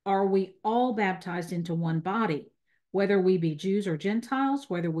are we all baptized into one body, whether we be Jews or Gentiles,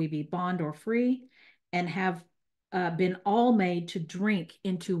 whether we be bond or free, and have been all made to drink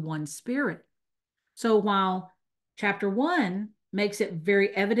into one Spirit. So while chapter 1 makes it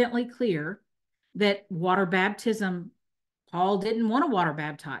very evidently clear that water baptism, Paul didn't want to water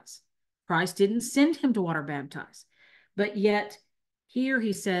baptize. Christ didn't send him to water baptize. But yet here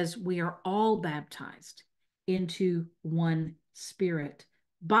he says we are all baptized into one Spirit.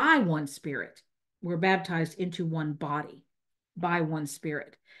 By one Spirit. We're baptized into one body by one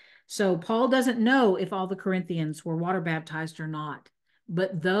Spirit. So Paul doesn't know if all the Corinthians were water baptized or not.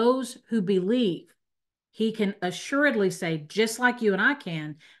 But those who believe, he can assuredly say, just like you and I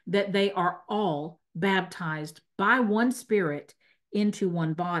can, that they are all baptized by one Spirit into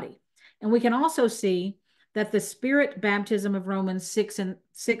one body. And we can also see that the Spirit baptism of Romans 6,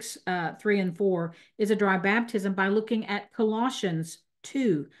 3 and 4 is a dry baptism by looking at Colossians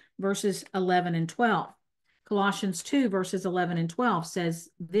 2, verses 11 and 12. Colossians 2, verses 11 and 12 says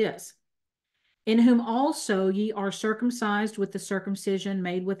this, in whom also ye are circumcised with the circumcision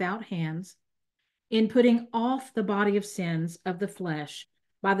made without hands, in putting off the body of sins of the flesh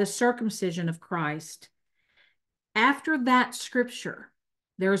by the circumcision of Christ. After that scripture,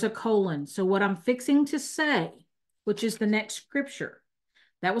 there's a colon. So what I'm fixing to say, which is the next scripture,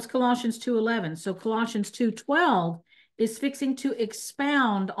 that was Colossians 2:11. So Colossians 2:12 is fixing to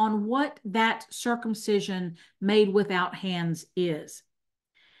expound on what that circumcision made without hands is.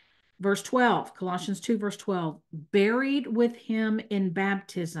 Verse 12, Colossians 2, verse 12, buried with him in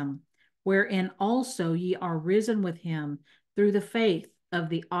baptism, wherein also ye are risen with him through the faith of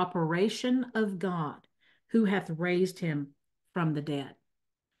the operation of God, who hath raised him from the dead.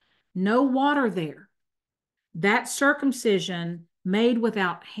 No water there. That circumcision made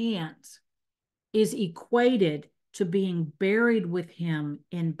without hands is equated to being buried with him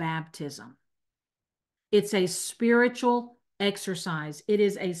in baptism. It's a spiritual exercise. It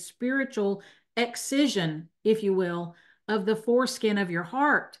is a spiritual excision, if you will, of the foreskin of your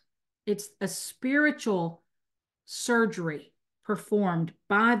heart. It's a spiritual surgery performed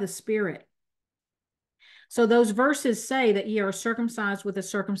by the Spirit. So those verses say that ye are circumcised with a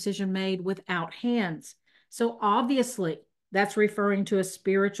circumcision made without hands. So obviously, that's referring to a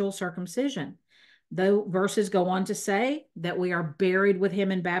spiritual circumcision. The verses go on to say that we are buried with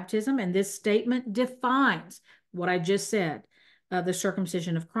him in baptism, and this statement defines what I just said, the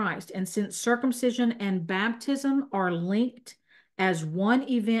circumcision of Christ. And since circumcision and baptism are linked as one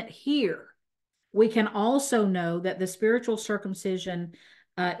event here, we can also know that the spiritual circumcision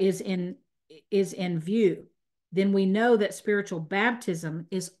is in view. Then we know that spiritual baptism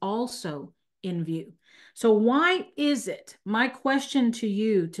is also in view. So why is it, my question to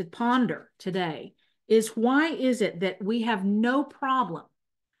you to ponder today is, why is it that we have no problem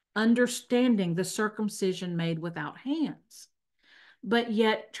understanding the circumcision made without hands? But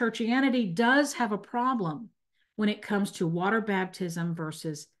yet churchianity does have a problem when it comes to water baptism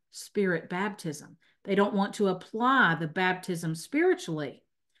versus spirit baptism. They don't want to apply the baptism spiritually.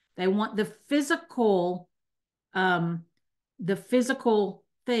 They want the physical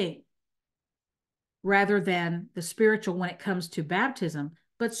thing rather than the spiritual when it comes to baptism.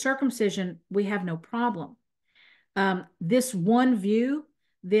 But circumcision, we have no problem. This one view,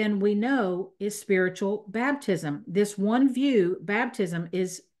 then we know, is spiritual baptism. This one view, baptism,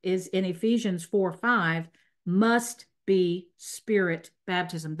 is in Ephesians 4:5, must be spirit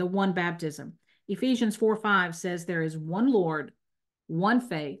baptism, the one baptism. Ephesians 4:5 says there is one Lord, one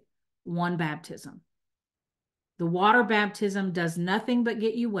faith, one baptism. The water baptism does nothing but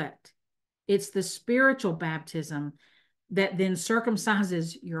get you wet. It's the spiritual baptism that then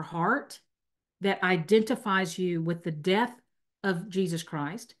circumcises your heart, that identifies you with the death of Jesus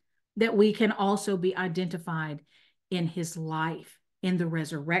Christ, that we can also be identified in his life, in the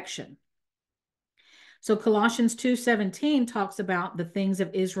resurrection. So Colossians 2:17 talks about the things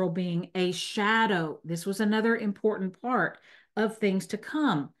of Israel being a shadow. This was another important part of things to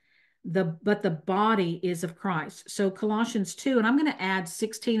come. But the body is of Christ. So Colossians 2, and I'm going to add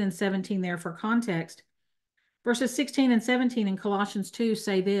 16 and 17 there for context. Verses 16 and 17 in Colossians 2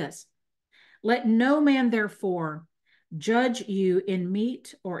 say this: let no man therefore judge you in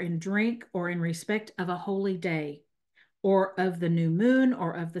meat or in drink or in respect of a holy day, or of the new moon,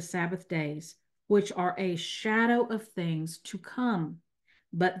 or of the Sabbath days, which are a shadow of things to come,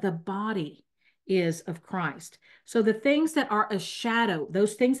 but the body is of Christ. So the things that are a shadow,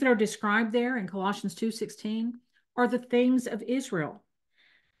 those things that are described there in Colossians 2:16, are the things of Israel.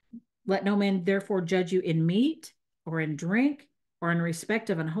 Let no man therefore judge you in meat or in drink or in respect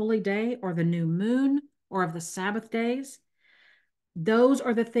of an holy day or the new moon or of the Sabbath days. Those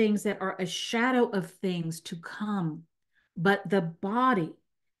are the things that are a shadow of things to come, but the body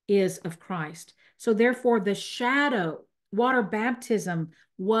is of Christ. So therefore the shadow, water baptism,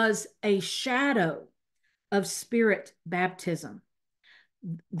 was a shadow of spirit baptism.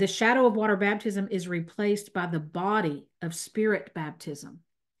 The shadow of water baptism is replaced by the body of spirit baptism.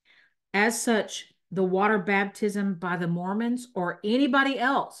 As such, the water baptism by the Mormons or anybody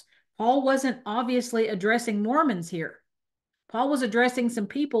else, Paul wasn't obviously addressing Mormons here. Paul was addressing some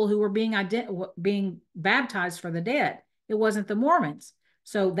people who were being baptized for the dead. It wasn't the Mormons.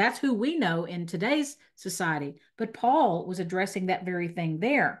 So that's who we know in today's society. But Paul was addressing that very thing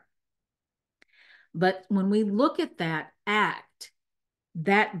there. But when we look at that act,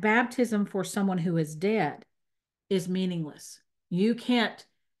 that baptism for someone who is dead is meaningless.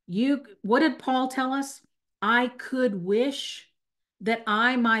 What did Paul tell us? I could wish that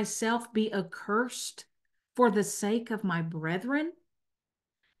I myself be accursed for the sake of my brethren.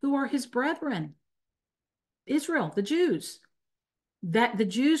 Who are his brethren? Israel, the Jews. That the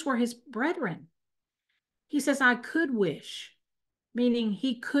Jews were his brethren. He says, I could wish, meaning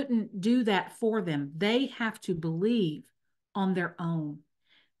he couldn't do that for them. They have to believe on their own.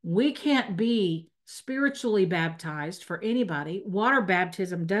 We can't be spiritually baptized for anybody. Water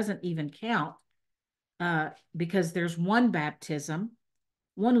baptism doesn't even count because there's one baptism,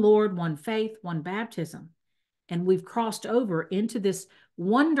 one Lord, one faith, one baptism. And we've crossed over into this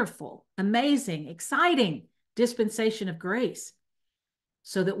wonderful, amazing, exciting dispensation of grace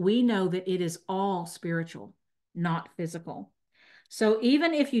so that we know that it is all spiritual, not physical. So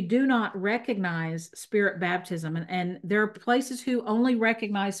even if you do not recognize spirit baptism, and there are places who only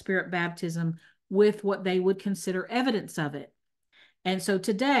recognize spirit baptism with what they would consider evidence of it. And so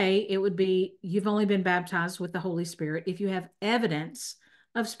today it would be you've only been baptized with the Holy Spirit if you have evidence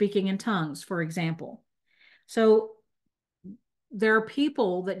of speaking in tongues, for example. So there are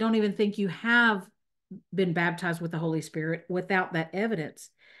people that don't even think you have been baptized with the Holy Spirit without that evidence.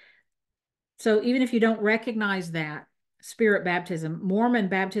 So even if you don't recognize that spirit baptism, Mormon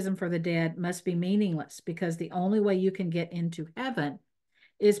baptism for the dead must be meaningless, because the only way you can get into heaven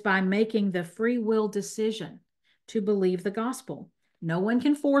is by making the free will decision to believe the gospel. No one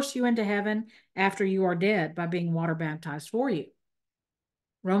can force you into heaven after you are dead by being water baptized for you.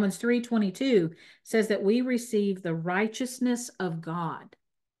 Romans 3:22 says that we receive the righteousness of God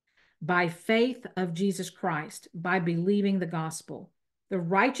by faith of Jesus Christ, by believing the gospel. The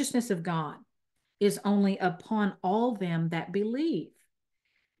righteousness of God is only upon all them that believe.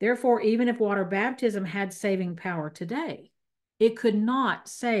 Therefore, even if water baptism had saving power today, it could not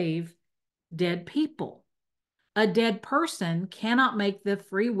save dead people. A dead person cannot make the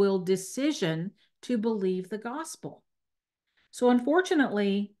free will decision to believe the gospel. So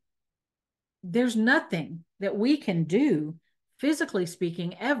unfortunately, there's nothing that we can do, physically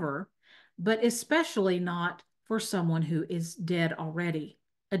speaking, ever, but especially not for someone who is dead already.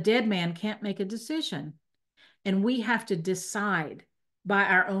 A dead man can't make a decision, and we have to decide by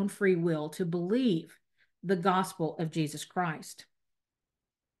our own free will to believe the gospel of Jesus Christ.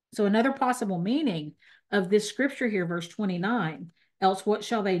 So another possible meaning of this scripture here, verse 29, else what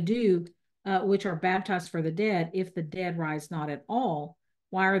shall they do which are baptized for the dead if the dead rise not at all?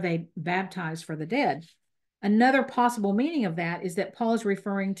 Why are they baptized for the dead? Another possible meaning of that is that Paul is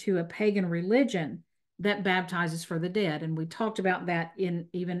referring to a pagan religion that baptizes for the dead. And we talked about that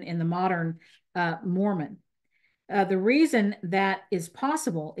even in the modern Mormon. The reason that is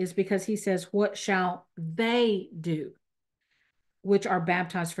possible is because he says, what shall they do which are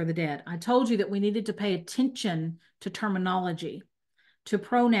baptized for the dead? I told you that we needed to pay attention to terminology, to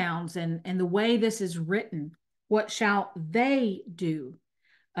pronouns, and the way this is written. What shall they do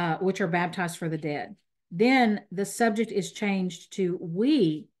which are baptized for the dead? Then the subject is changed to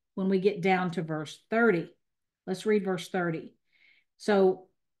we when we get down to verse 30. Let's read verse 30. So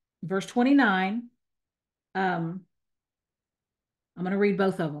verse 29, I'm going to read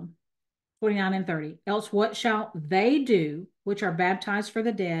both of them, 29 and 30. Else what shall they do which are baptized for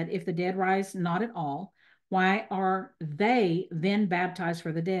the dead if the dead rise not at all? Why are they then baptized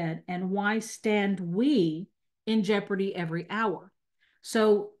for the dead? And why stand we in jeopardy every hour?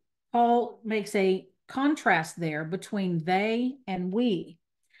 So Paul makes a contrast there between they and we.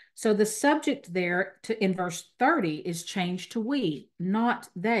 So the subject there in verse 30 is changed to we, not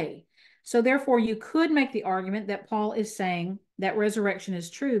they. So therefore, you could make the argument that Paul is saying that resurrection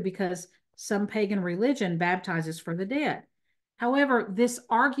is true because some pagan religion baptizes for the dead. However, this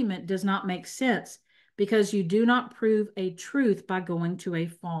argument does not make sense because you do not prove a truth by going to a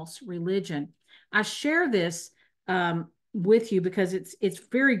false religion. I share this with you because it's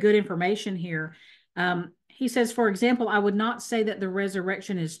very good information here. He says, for example, I would not say that the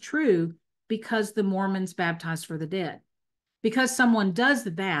resurrection is true because the Mormons baptize for the dead. Because someone does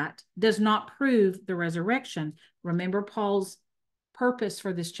that does not prove the resurrection. Remember Paul's purpose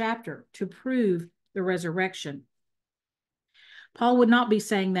for this chapter, to prove the resurrection. Paul would not be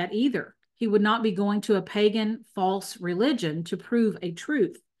saying that either. He would not be going to a pagan false religion to prove a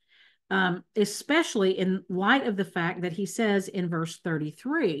truth, especially in light of the fact that he says in verse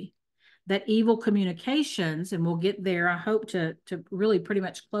 33 that evil communications, and we'll get there, I hope to really pretty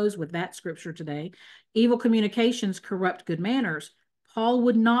much close with that scripture today, evil communications corrupt good manners. Paul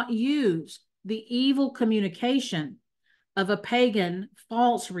would not use the evil communication of a pagan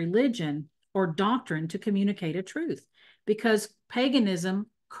false religion or doctrine to communicate a truth, because paganism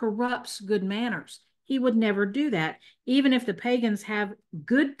corrupts good manners. He would never do that, even if the pagans have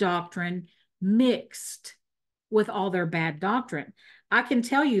good doctrine mixed with all their bad doctrine. I can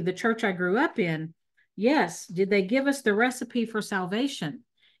tell you the church I grew up in, yes, did they give us the recipe for salvation?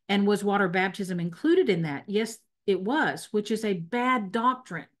 And was water baptism included in that? Yes, it was, which is a bad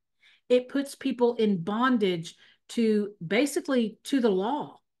doctrine. It puts people in bondage to basically to the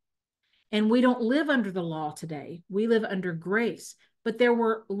law. And we don't live under the law today. We live under grace. But there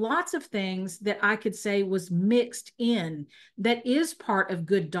were lots of things that I could say was mixed in that is part of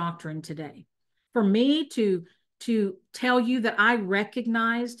good doctrine today. For me to tell you that I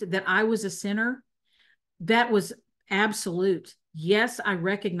recognized that I was a sinner, that was absolute. Yes, I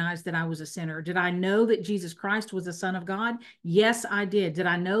recognized that I was a sinner. Did I know that Jesus Christ was the Son of God? Yes, I did. Did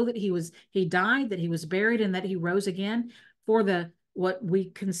I know that he died, that he was buried, and that he rose again for the what we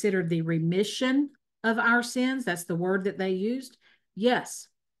consider the remission of our sins. That's the word that they used. Yes,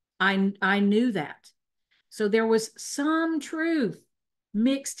 I knew that. So there was some truth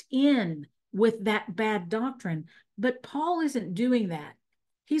mixed in with that bad doctrine. But Paul isn't doing that.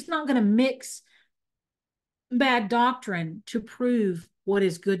 He's not going to mix bad doctrine to prove what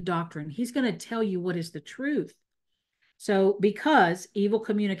is good doctrine. He's going to tell you what is the truth. So, because evil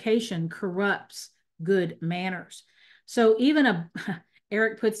communication corrupts good manners. So,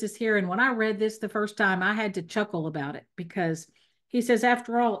 Eric puts this here, and when I read this the first time, I had to chuckle about it because he says,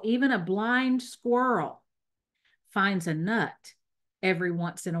 after all, even a blind squirrel finds a nut every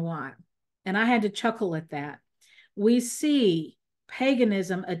once in a while. And I had to chuckle at that. We see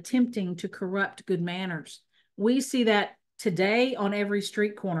paganism attempting to corrupt good manners. We see that today on every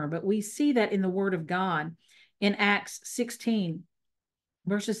street corner, but we see that in the Word of God in Acts 16,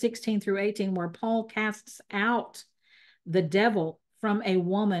 verses 16 through 18, where Paul casts out the devil from a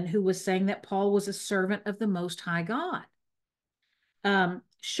woman who was saying that Paul was a servant of the Most High God,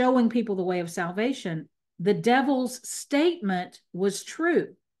 showing people the way of salvation. The devil's statement was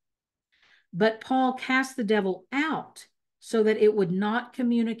true, but Paul cast the devil out so that it would not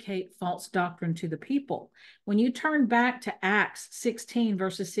communicate false doctrine to the people. When you turn back to Acts 16,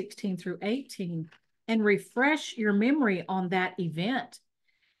 verses 16 through 18, and refresh your memory on that event,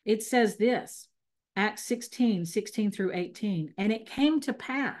 it says this, Acts 16, 16 through 18, and it came to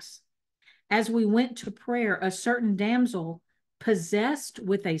pass, as we went to prayer, a certain damsel possessed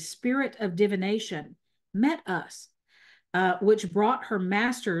with a spirit of divination met us, which brought her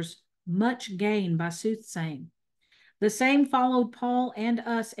masters much gain by soothsaying. The same followed Paul and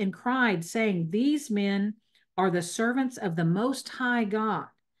us and cried, saying, these men are the servants of the Most High God,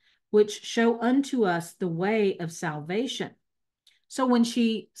 which show unto us the way of salvation. So when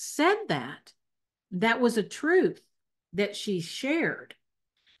she said that, that was a truth that she shared,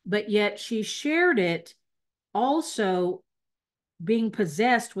 but yet she shared it also being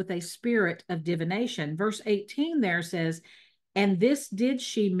possessed with a spirit of divination. Verse 18 there says, and this did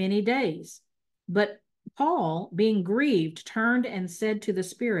she many days. But Paul, being grieved, turned and said to the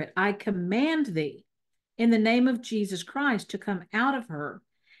spirit, I command thee in the name of Jesus Christ to come out of her.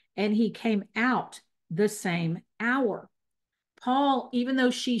 And he came out the same hour. Paul, even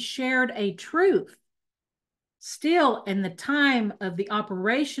though she shared a truth, still in the time of the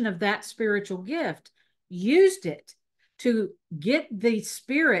operation of that spiritual gift, used it to get the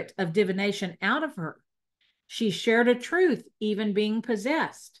spirit of divination out of her. She shared a truth, even being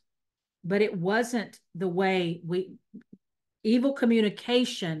possessed, but it wasn't the way evil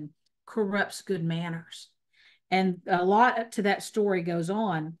communication corrupts good manners. And a lot to that story goes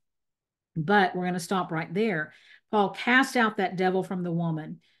on, but we're going to stop right there. Paul cast out that devil from the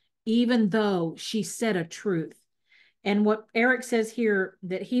woman, even though she said a truth. And what Eric says here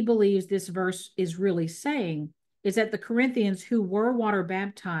that he believes this verse is really saying is that the Corinthians who were water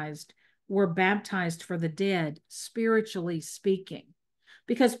baptized were baptized for the dead, spiritually speaking.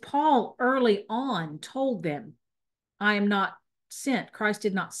 Because Paul early on told them, I am not sent. Christ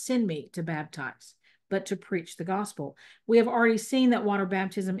did not send me to baptize, but to preach the gospel. We have already seen that water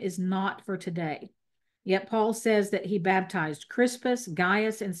baptism is not for today. Yet Paul says that he baptized Crispus,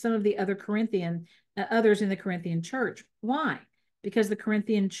 Gaius, and some of the other others in the Corinthian church. Why? Because the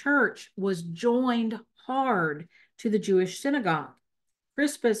Corinthian church was joined hard to the Jewish synagogue.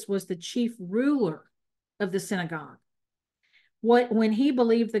 Crispus was the chief ruler of the synagogue. When he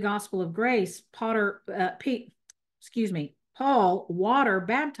believed the gospel of grace, Paul water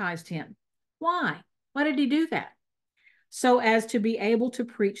baptized him. Why? Why did he do that? So as to be able to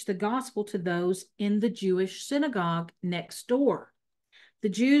preach the gospel to those in the Jewish synagogue next door. The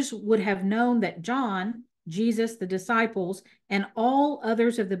Jews would have known that John, Jesus, the disciples, and all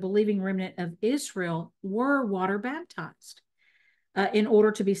others of the believing remnant of Israel were water baptized in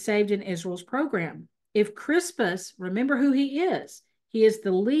order to be saved in Israel's program. If Crispus, remember who he is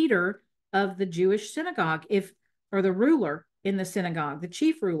the leader of the Jewish synagogue, or the ruler in the synagogue, the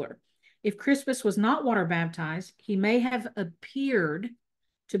chief ruler. If Crispus was not water baptized, he may have appeared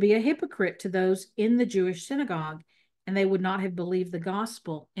to be a hypocrite to those in the Jewish synagogue, and they would not have believed the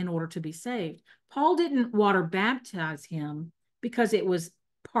gospel in order to be saved. Paul didn't water baptize him because it was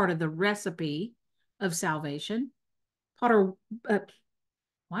part of the recipe of salvation. Why do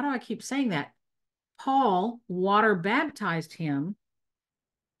I keep saying that? Paul water baptized him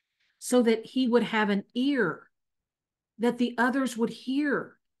so that he would have an ear, that the others would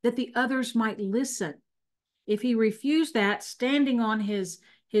hear, that the others might listen. If he refused that, standing on his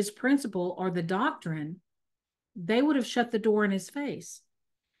principle or the doctrine, they would have shut the door in his face.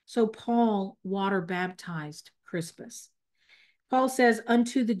 So Paul water baptized Crispus. Paul says,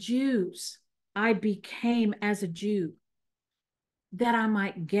 unto the Jews, I became as a Jew, that I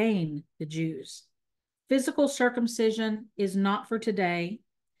might gain the Jews. Physical circumcision is not for today,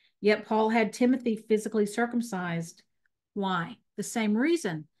 yet Paul had Timothy physically circumcised. Why? The same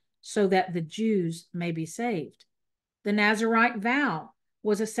reason, so that the Jews may be saved. The Nazirite vow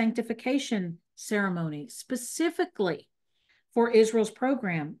was a sanctification ceremony specifically for Israel's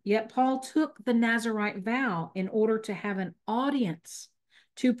program, yet Paul took the Nazirite vow in order to have an audience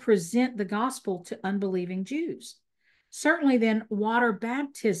to present the gospel to unbelieving Jews. Certainly, then, water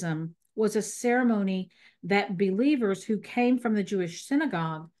baptism was a ceremony that believers who came from the Jewish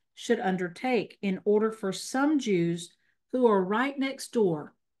synagogue should undertake in order for some Jews who are right next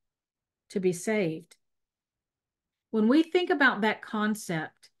door to be saved. When we think about that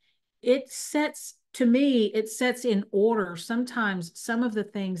concept, it sets in order sometimes some of the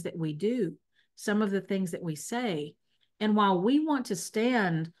things that we do, some of the things that we say. And while we want to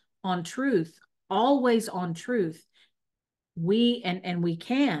stand on truth, always on truth, we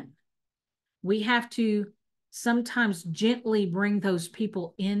have to sometimes gently bring those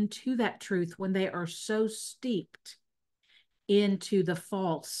people into that truth when they are so steeped into the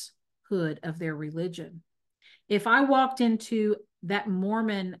falsehood of their religion. If I walked into that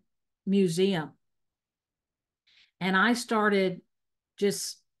Mormon museum and I started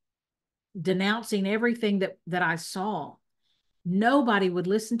just denouncing everything that I saw, nobody would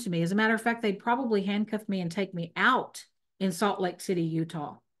listen to me. As a matter of fact, they'd probably handcuff me and take me out in Salt Lake City,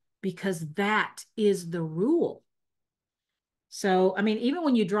 Utah, because that is the rule. So, I mean, even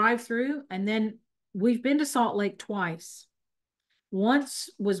when you drive through, and then we've been to Salt Lake twice. Once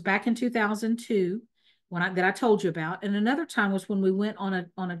was back in 2002 that I told you about, and another time was when we went on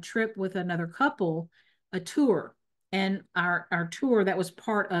a trip with another couple, a tour, and our tour, that was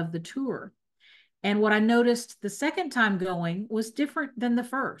part of the tour. And what I noticed the second time going was different than the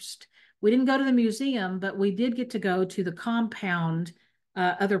first. We didn't go to the museum, but we did get to go to the compound,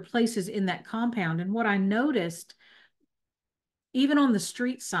 other places in that compound. And what I noticed, even on the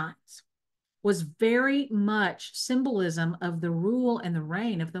street signs, was very much symbolism of the rule and the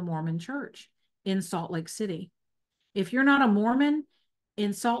reign of the Mormon church in Salt Lake City. If you're not a Mormon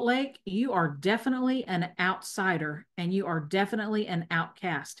in Salt Lake, you are definitely an outsider and you are definitely an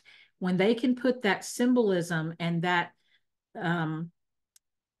outcast. When they can put that symbolism and that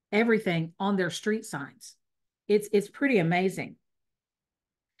everything on their street signs, it's pretty amazing.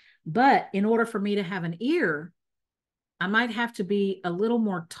 But in order for me to have an ear, I might have to be a little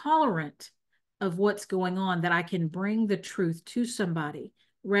more tolerant of what's going on, that I can bring the truth to somebody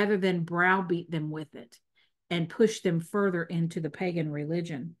rather than browbeat them with it and push them further into the pagan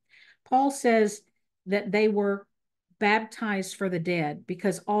religion. Paul says that they were baptized for the dead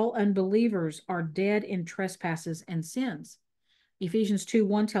because all unbelievers are dead in trespasses and sins. Ephesians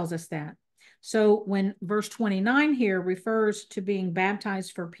 2:1 tells us that. So when verse 29 here refers to being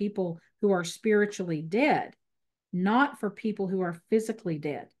baptized for people who are spiritually dead, not for people who are physically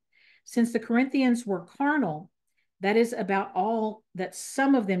dead. Since the Corinthians were carnal, that is about all that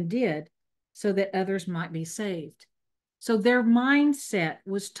some of them did, so that others might be saved. So their mindset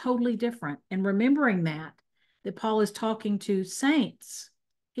was totally different. And remembering that Paul is talking to saints,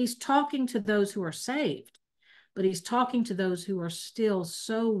 he's talking to those who are saved, but he's talking to those who are still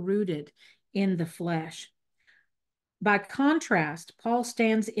so rooted in the flesh. By contrast, Paul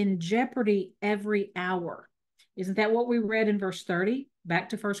stands in jeopardy every hour. Isn't that what we read in verse 30? Back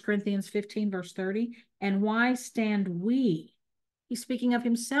to 1 Corinthians 15, verse 30. And why stand we? He's speaking of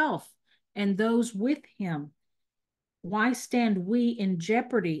himself and those with him. Why stand we in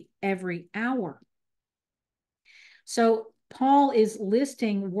jeopardy every hour? So Paul is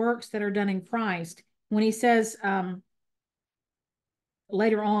listing works that are done in Christ when he says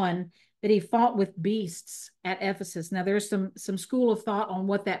later on that he fought with beasts at Ephesus. Now there's some school of thought on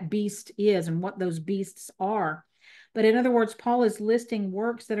what that beast is and what those beasts are. But in other words, Paul is listing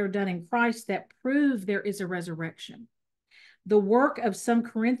works that are done in Christ that prove there is a resurrection. The work of some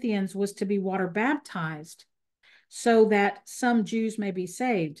Corinthians was to be water baptized so that some Jews may be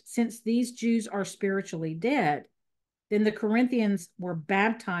saved. Since these Jews are spiritually dead, then the Corinthians were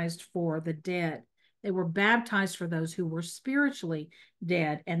baptized for the dead. They were baptized for those who were spiritually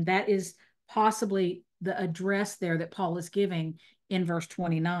dead. And that is possibly the address there that Paul is giving in verse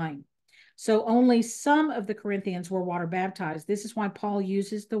 29. So only some of the Corinthians were water baptized. This is why Paul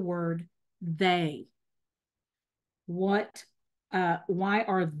uses the word they. Why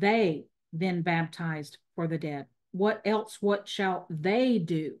are they then baptized for the dead? What else? What shall they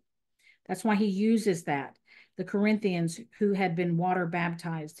do? That's why he uses that. The Corinthians who had been water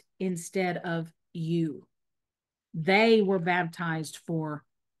baptized instead of you. They were baptized for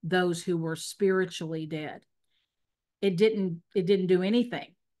those who were spiritually dead. It didn't do anything.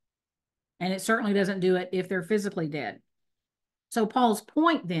 And it certainly doesn't do it if they're physically dead. So Paul's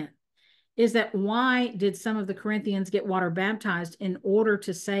point then is that why did some of the Corinthians get water baptized in order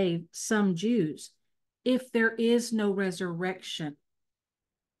to save some Jews if there is no resurrection?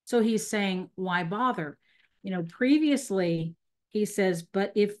 So he's saying, why bother? Previously he says,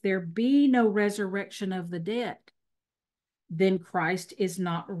 but if there be no resurrection of the dead, then Christ is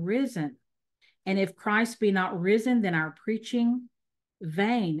not risen. And if Christ be not risen, then our preaching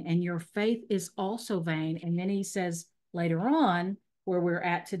vain, and your faith is also vain. And then he says later on, where we're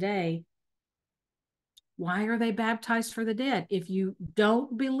at today, why are they baptized for the dead? If you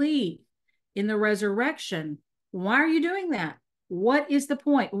don't believe in the resurrection, why are you doing that? What is the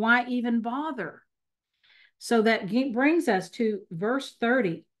point? Why even bother? So that brings us to verse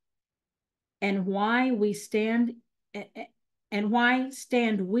 30. And why stand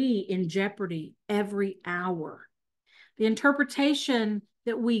we in jeopardy every hour? The interpretation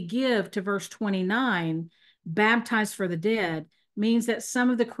that we give to verse 29, baptized for the dead, means that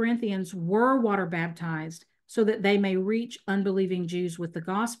some of the Corinthians were water baptized so that they may reach unbelieving Jews with the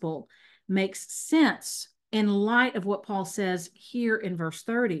gospel. Makes sense in light of what Paul says here in verse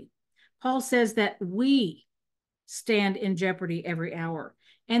 30. Paul says that we stand in jeopardy every hour.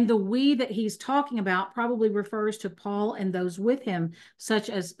 And the we that he's talking about probably refers to Paul and those with him, such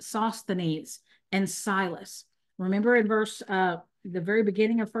as Sosthenes and Silas. Remember in the very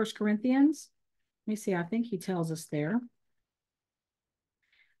beginning of 1 Corinthians? Let me see, I think he tells us there.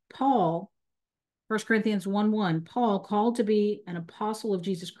 Paul, 1 Corinthians 1:1, Paul, called to be an apostle of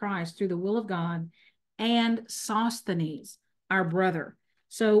Jesus Christ through the will of God, and Sosthenes, our brother.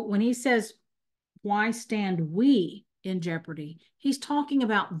 So when he says, why stand we in jeopardy? He's talking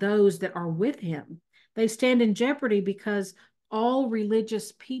about those that are with him. They stand in jeopardy because all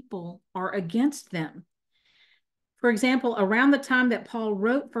religious people are against them. For example, around the time that Paul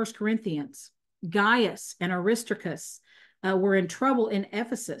wrote 1 Corinthians, Gaius and Aristarchus were in trouble in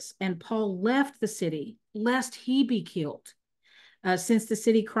Ephesus, and Paul left the city lest he be killed. Since the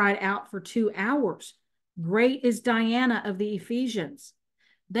city cried out for 2 hours, great is Diana of the Ephesians.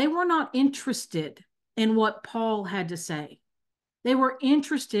 They were not interested in what Paul had to say. They were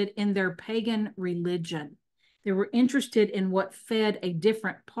interested in their pagan religion. They were interested in what fed a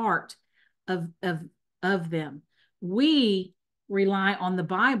different part of them. We rely on the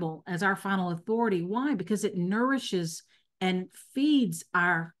Bible as our final authority. Why? Because it nourishes and feeds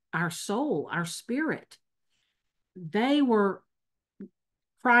our soul, our spirit. They were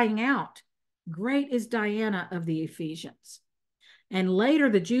crying out, great is Diana of the Ephesians. And later,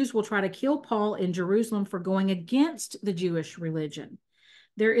 the Jews will try to kill Paul in Jerusalem for going against the Jewish religion.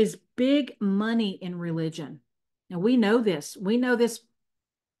 There is big money in religion. And we know this. We know this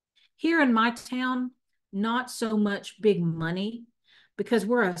here in my town, not so much big money because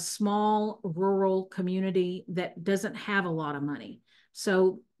we're a small rural community that doesn't have a lot of money.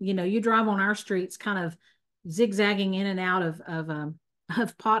 So, you drive on our streets kind of zigzagging in and out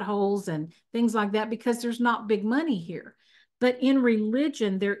of potholes and things like that because there's not big money here. But in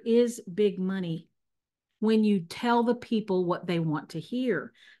religion, there is big money when you tell the people what they want to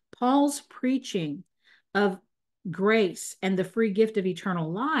hear. Paul's preaching of grace and the free gift of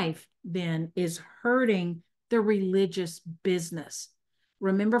eternal life then is hurting the religious business.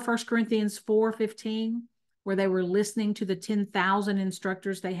 Remember 1 Corinthians 4:15, where they were listening to the 10,000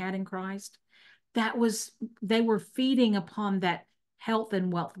 instructors they had in Christ? They were feeding upon that health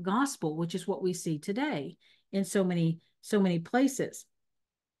and wealth gospel, which is what we see today in so many places.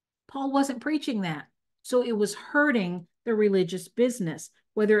 Paul wasn't preaching that. So it was hurting the religious business,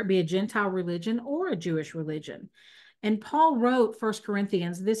 whether it be a Gentile religion or a Jewish religion. And Paul wrote 1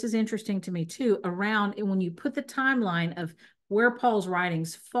 Corinthians, this is interesting to me too, around, and when you put the timeline of where Paul's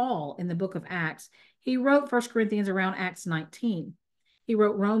writings fall in the book of Acts, he wrote 1 Corinthians around Acts 19. He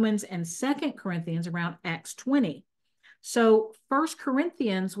wrote Romans and 2 Corinthians around Acts 20. So 1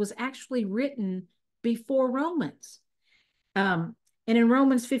 Corinthians was actually written before Romans. And in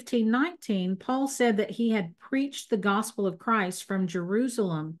Romans 15:19, Paul said that he had preached the gospel of Christ from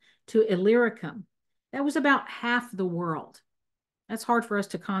Jerusalem to Illyricum. That was about half the world. That's hard for us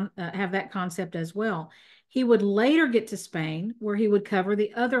to have that concept as well. He would later get to Spain, where he would cover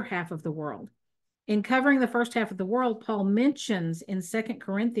the other half of the world. In covering the first half of the world, Paul mentions in 2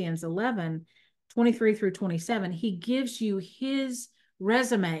 Corinthians 11:23 through 27, he gives you his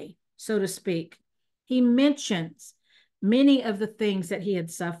resume, so to speak. He mentions many of the things that he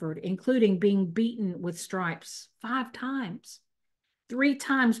had suffered, including being beaten with stripes 5 times. 3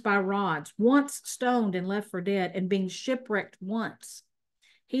 times by rods, once stoned and left for dead, and being shipwrecked once.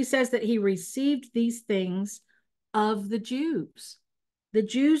 He says that he received these things of the Jews. The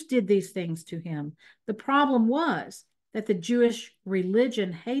Jews did these things to him. The problem was that the Jewish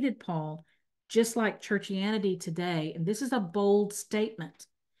religion hated Paul, just like churchianity today. And this is a bold statement.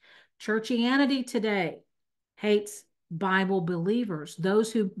 Churchianity today hates Bible believers,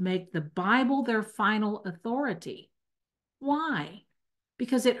 those who make the Bible their final authority. Why?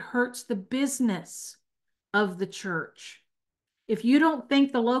 Because it hurts the business of the church. If you don't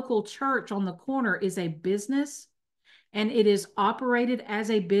think the local church on the corner is a business and it is operated as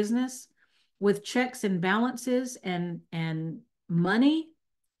a business with checks and balances and money,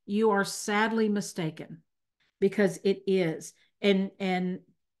 you are sadly mistaken, because it is. And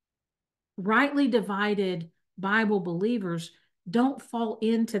rightly divided Bible believers don't fall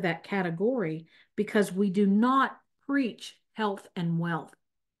into that category, because we do not preach health and wealth.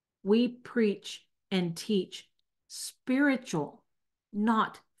 We preach and teach spiritual,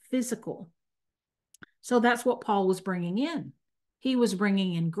 not physical. So that's what Paul was bringing in. He was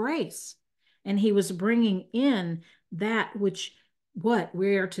bringing in grace, and he was bringing in that which, what,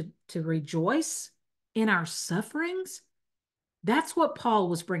 we are to rejoice in our sufferings. That's what Paul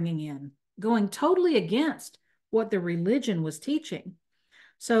was bringing in, going totally against what the religion was teaching.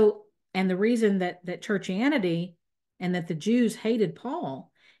 So, and the reason that churchianity and that the Jews hated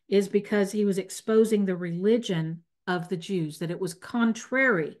Paul is because he was exposing the religion of the Jews, that it was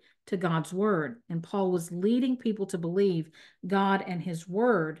contrary to God's word. And Paul was leading people to believe God and his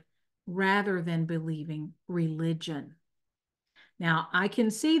word rather than believing religion. Now, I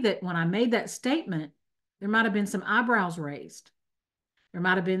can see that when I made that statement, there might have been some eyebrows raised. There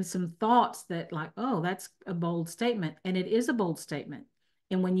might have been some thoughts that, like, oh, that's a bold statement. And it is a bold statement.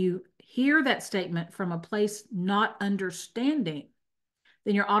 And when you hear that statement from a place not understanding,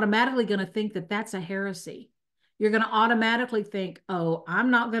 then you're automatically going to think that that's a heresy. You're going to automatically think, oh,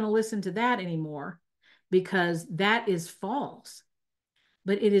 I'm not going to listen to that anymore because that is false.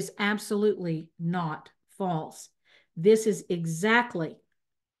 But it is absolutely not false. This is exactly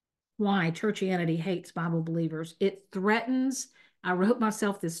why churchianity hates Bible believers. It threatens, I wrote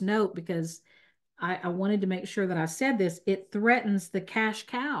myself this note because I wanted to make sure that I said this, it threatens the cash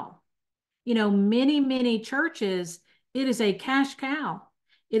cow. You know, many churches, it is a cash cow.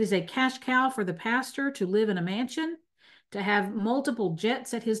 It is a cash cow for the pastor to live in a mansion, to have multiple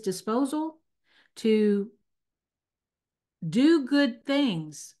jets at his disposal, to do good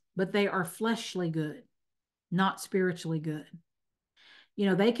things, but they are fleshly good, not spiritually good. You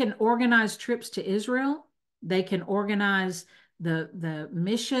know, they can organize trips to Israel. They can organize the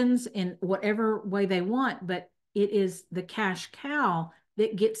missions in whatever way they want, but it is the cash cow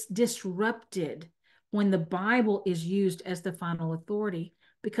that gets disrupted when the Bible is used as the final authority,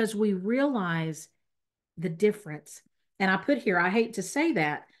 because we realize the difference. And I put here, I hate to say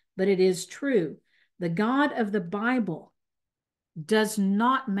that, but it is true. The God of the Bible does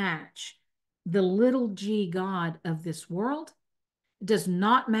not match the little g God of this world, does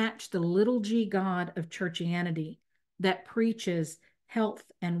not match the little g God of churchianity that preaches health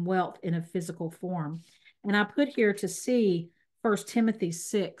and wealth in a physical form. And I put here to see 1 Timothy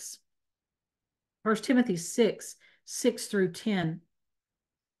 6, 1 Timothy 6, 6 through 10.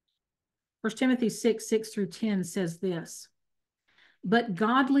 1 Timothy 6, 6 through 10 says this: but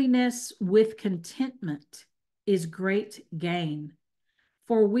godliness with contentment is great gain.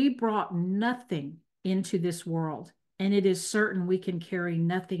 For we brought nothing into this world, and it is certain we can carry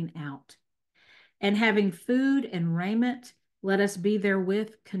nothing out. And having food and raiment, let us be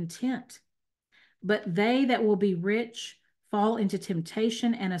therewith content. But they that will be rich fall into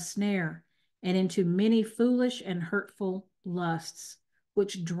temptation and a snare, and into many foolish and hurtful lusts,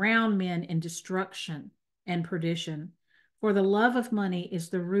 which drown men in destruction and perdition. For the love of money is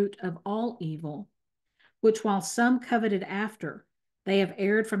the root of all evil, which while some coveted after, they have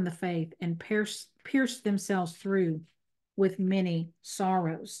erred from the faith and pierced themselves through with many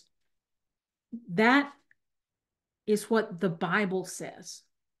sorrows. That is what the Bible says.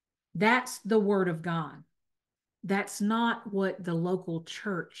 That's the word of God. That's not what the local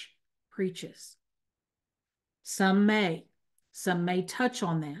church preaches. Some may touch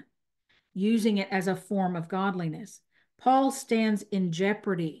on that, using it as a form of godliness. Paul stands in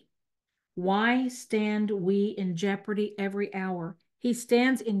jeopardy. Why stand we in jeopardy every hour? He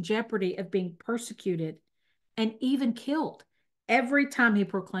stands in jeopardy of being persecuted and even killed every time he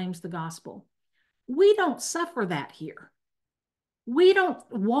proclaims the gospel. We don't suffer that here. We don't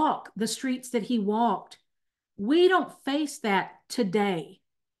walk the streets that he walked. We don't face that today.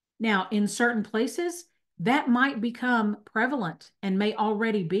 Now, in certain places, that might become prevalent and may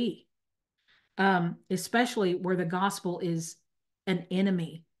already be, especially where the gospel is an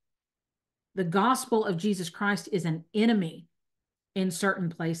enemy. The gospel of Jesus Christ is an enemy in certain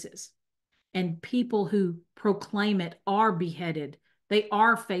places, and people who proclaim it are beheaded. They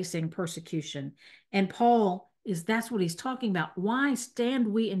are facing persecution. And Paul that's what he's talking about. Why stand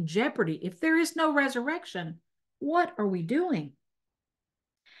we in jeopardy? If there is no resurrection, what are we doing?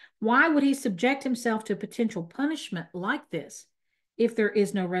 Why would he subject himself to potential punishment like this if there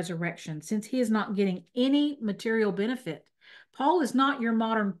is no resurrection, since he is not getting any material benefit? Paul is not your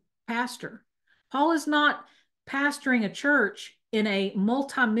modern pastor. Paul is not pastoring a church in a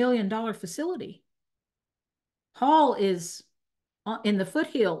multi-million-dollar facility. Paul is in the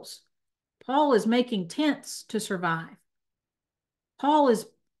foothills. Paul is making tents to survive. Paul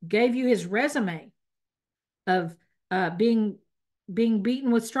gave you his resume of being beaten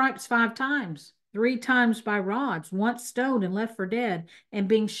with stripes 5 times, 3 times by rods, once stoned and left for dead, and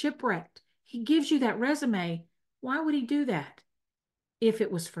being shipwrecked. He gives you that resume. Why would he do that if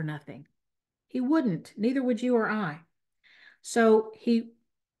it was for nothing? He wouldn't. Neither would you or I. So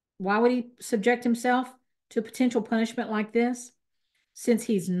why would he subject himself to potential punishment like this? Since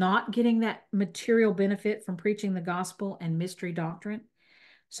he's not getting that material benefit from preaching the gospel and mystery doctrine.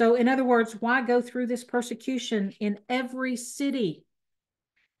 So in other words, why go through this persecution in every city?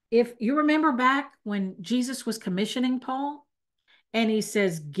 If you remember back when Jesus was commissioning Paul and he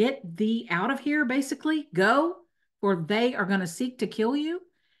says, get thee out of here, basically, go, for they are going to seek to kill you.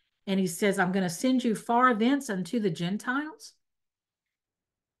 And he says, I'm going to send you far thence unto the Gentiles.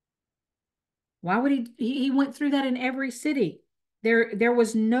 Why would he went through that in every city. There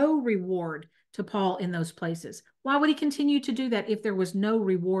was no reward to Paul in those places. Why would he continue to do that if there was no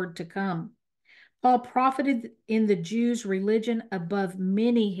reward to come? Paul profited in the Jews' religion above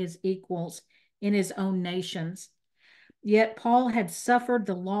many his equals in his own nations. Yet Paul had suffered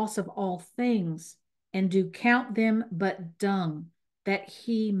the loss of all things, and do count them but dung, that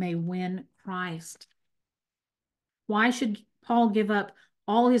he may win Christ. Why should Paul give up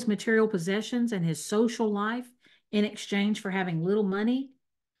all his material possessions and his social life in exchange for having little money?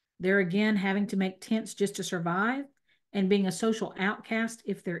 There again, having to make tents just to survive, and being a social outcast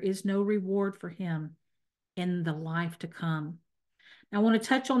if there is no reward for him in the life to come. Now, I want to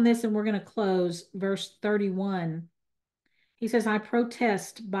touch on this and we're going to close verse 31. He says, I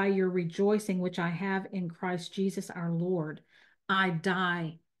protest by your rejoicing, which I have in Christ Jesus our Lord. I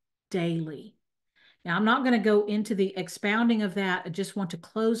die daily. Now, I'm not going to go into the expounding of that. I just want to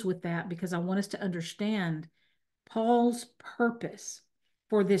close with that because I want us to understand Paul's purpose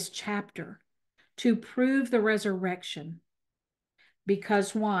for this chapter, to prove the resurrection.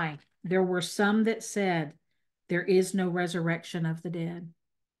 Because why? There were some that said there is no resurrection of the dead.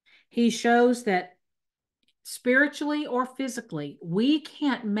 He shows that spiritually or physically, we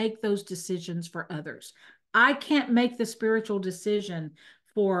can't make those decisions for others. I can't make the spiritual decision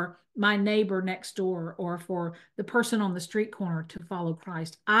for my neighbor next door or for the person on the street corner to follow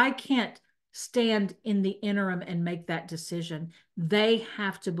Christ. I can't stand in the interim and make that decision. They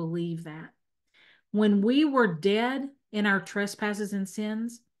have to believe that. When we were dead in our trespasses and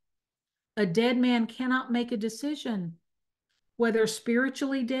sins, a dead man cannot make a decision, whether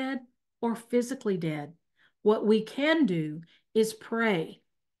spiritually dead or physically dead. What we can do is pray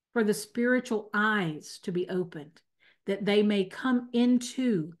for the spiritual eyes to be opened, that they may come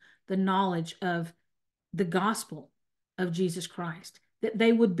into the knowledge of the gospel of Jesus Christ, that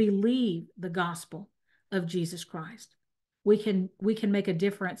they would believe the gospel of Jesus Christ. We can make a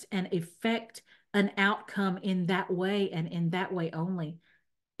difference and effect an outcome in that way and in that way only.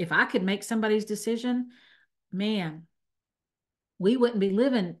 If I could make somebody's decision, man, we wouldn't be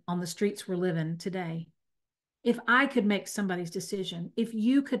living on the streets we're living today. If I could make somebody's decision, if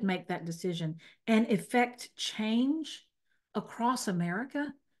you could make that decision and effect change across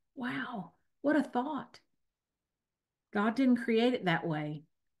America, wow, what a thought. God didn't create it that way.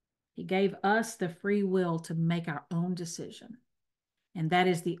 He gave us the free will to make our own decision. And that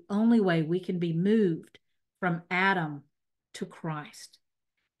is the only way we can be moved from Adam to Christ.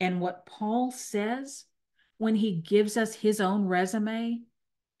 And what Paul says when he gives us his own resume,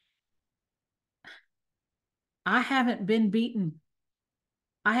 I haven't been beaten.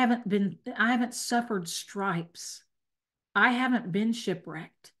 I haven't suffered stripes. I haven't been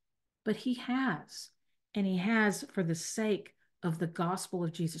shipwrecked, but he has. And he has for the sake of the gospel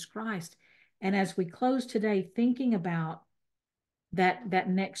of Jesus Christ. And as we close today, thinking about that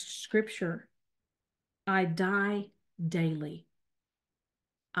next scripture, I die daily.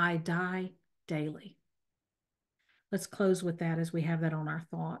 I die daily. Let's close with that as we have that on our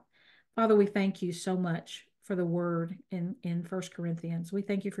thought. Father, we thank you so much for the word in 1 Corinthians. We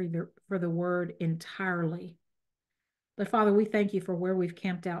thank you for the word entirely. But Father, we thank you for where we've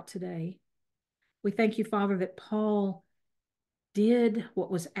camped out today. We thank you, Father, that Paul did what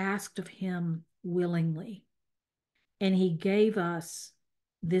was asked of him willingly. And he gave us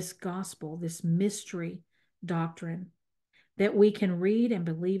this gospel, this mystery doctrine, that we can read and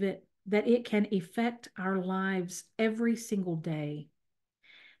believe it, that it can affect our lives every single day,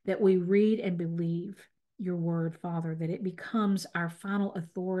 that we read and believe your word, Father, that it becomes our final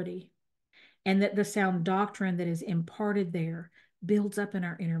authority, and that the sound doctrine that is imparted there builds up in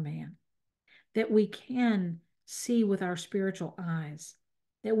our inner man, that we can see with our spiritual eyes,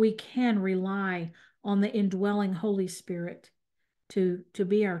 that we can rely on the indwelling Holy Spirit to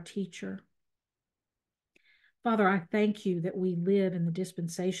be our teacher. Father, I thank you that we live in the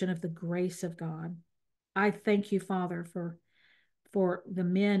dispensation of the grace of God. I thank you, Father, for the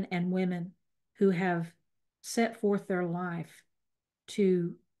men and women who have set forth their life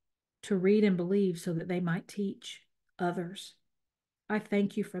to read and believe so that they might teach others. I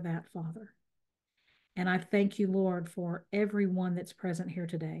thank you for that, Father. And I thank you, Lord, for everyone that's present here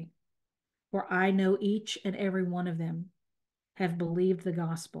today. For I know each and every one of them have believed the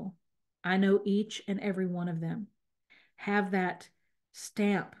gospel. I know each and every one of them have that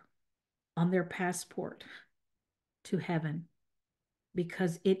stamp on their passport to heaven,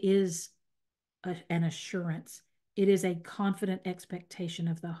 because it is an assurance. It is a confident expectation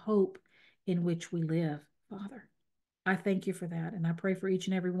of the hope in which we live, Father. I thank you for that. And I pray for each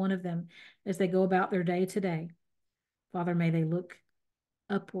and every one of them as they go about their day today. Father, may they look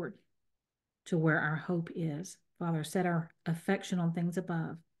upward to where our hope is. Father, set our affection on things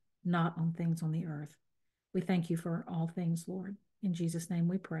above, not on things on the earth. We thank you for all things, Lord. In Jesus' name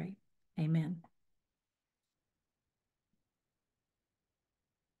we pray. Amen.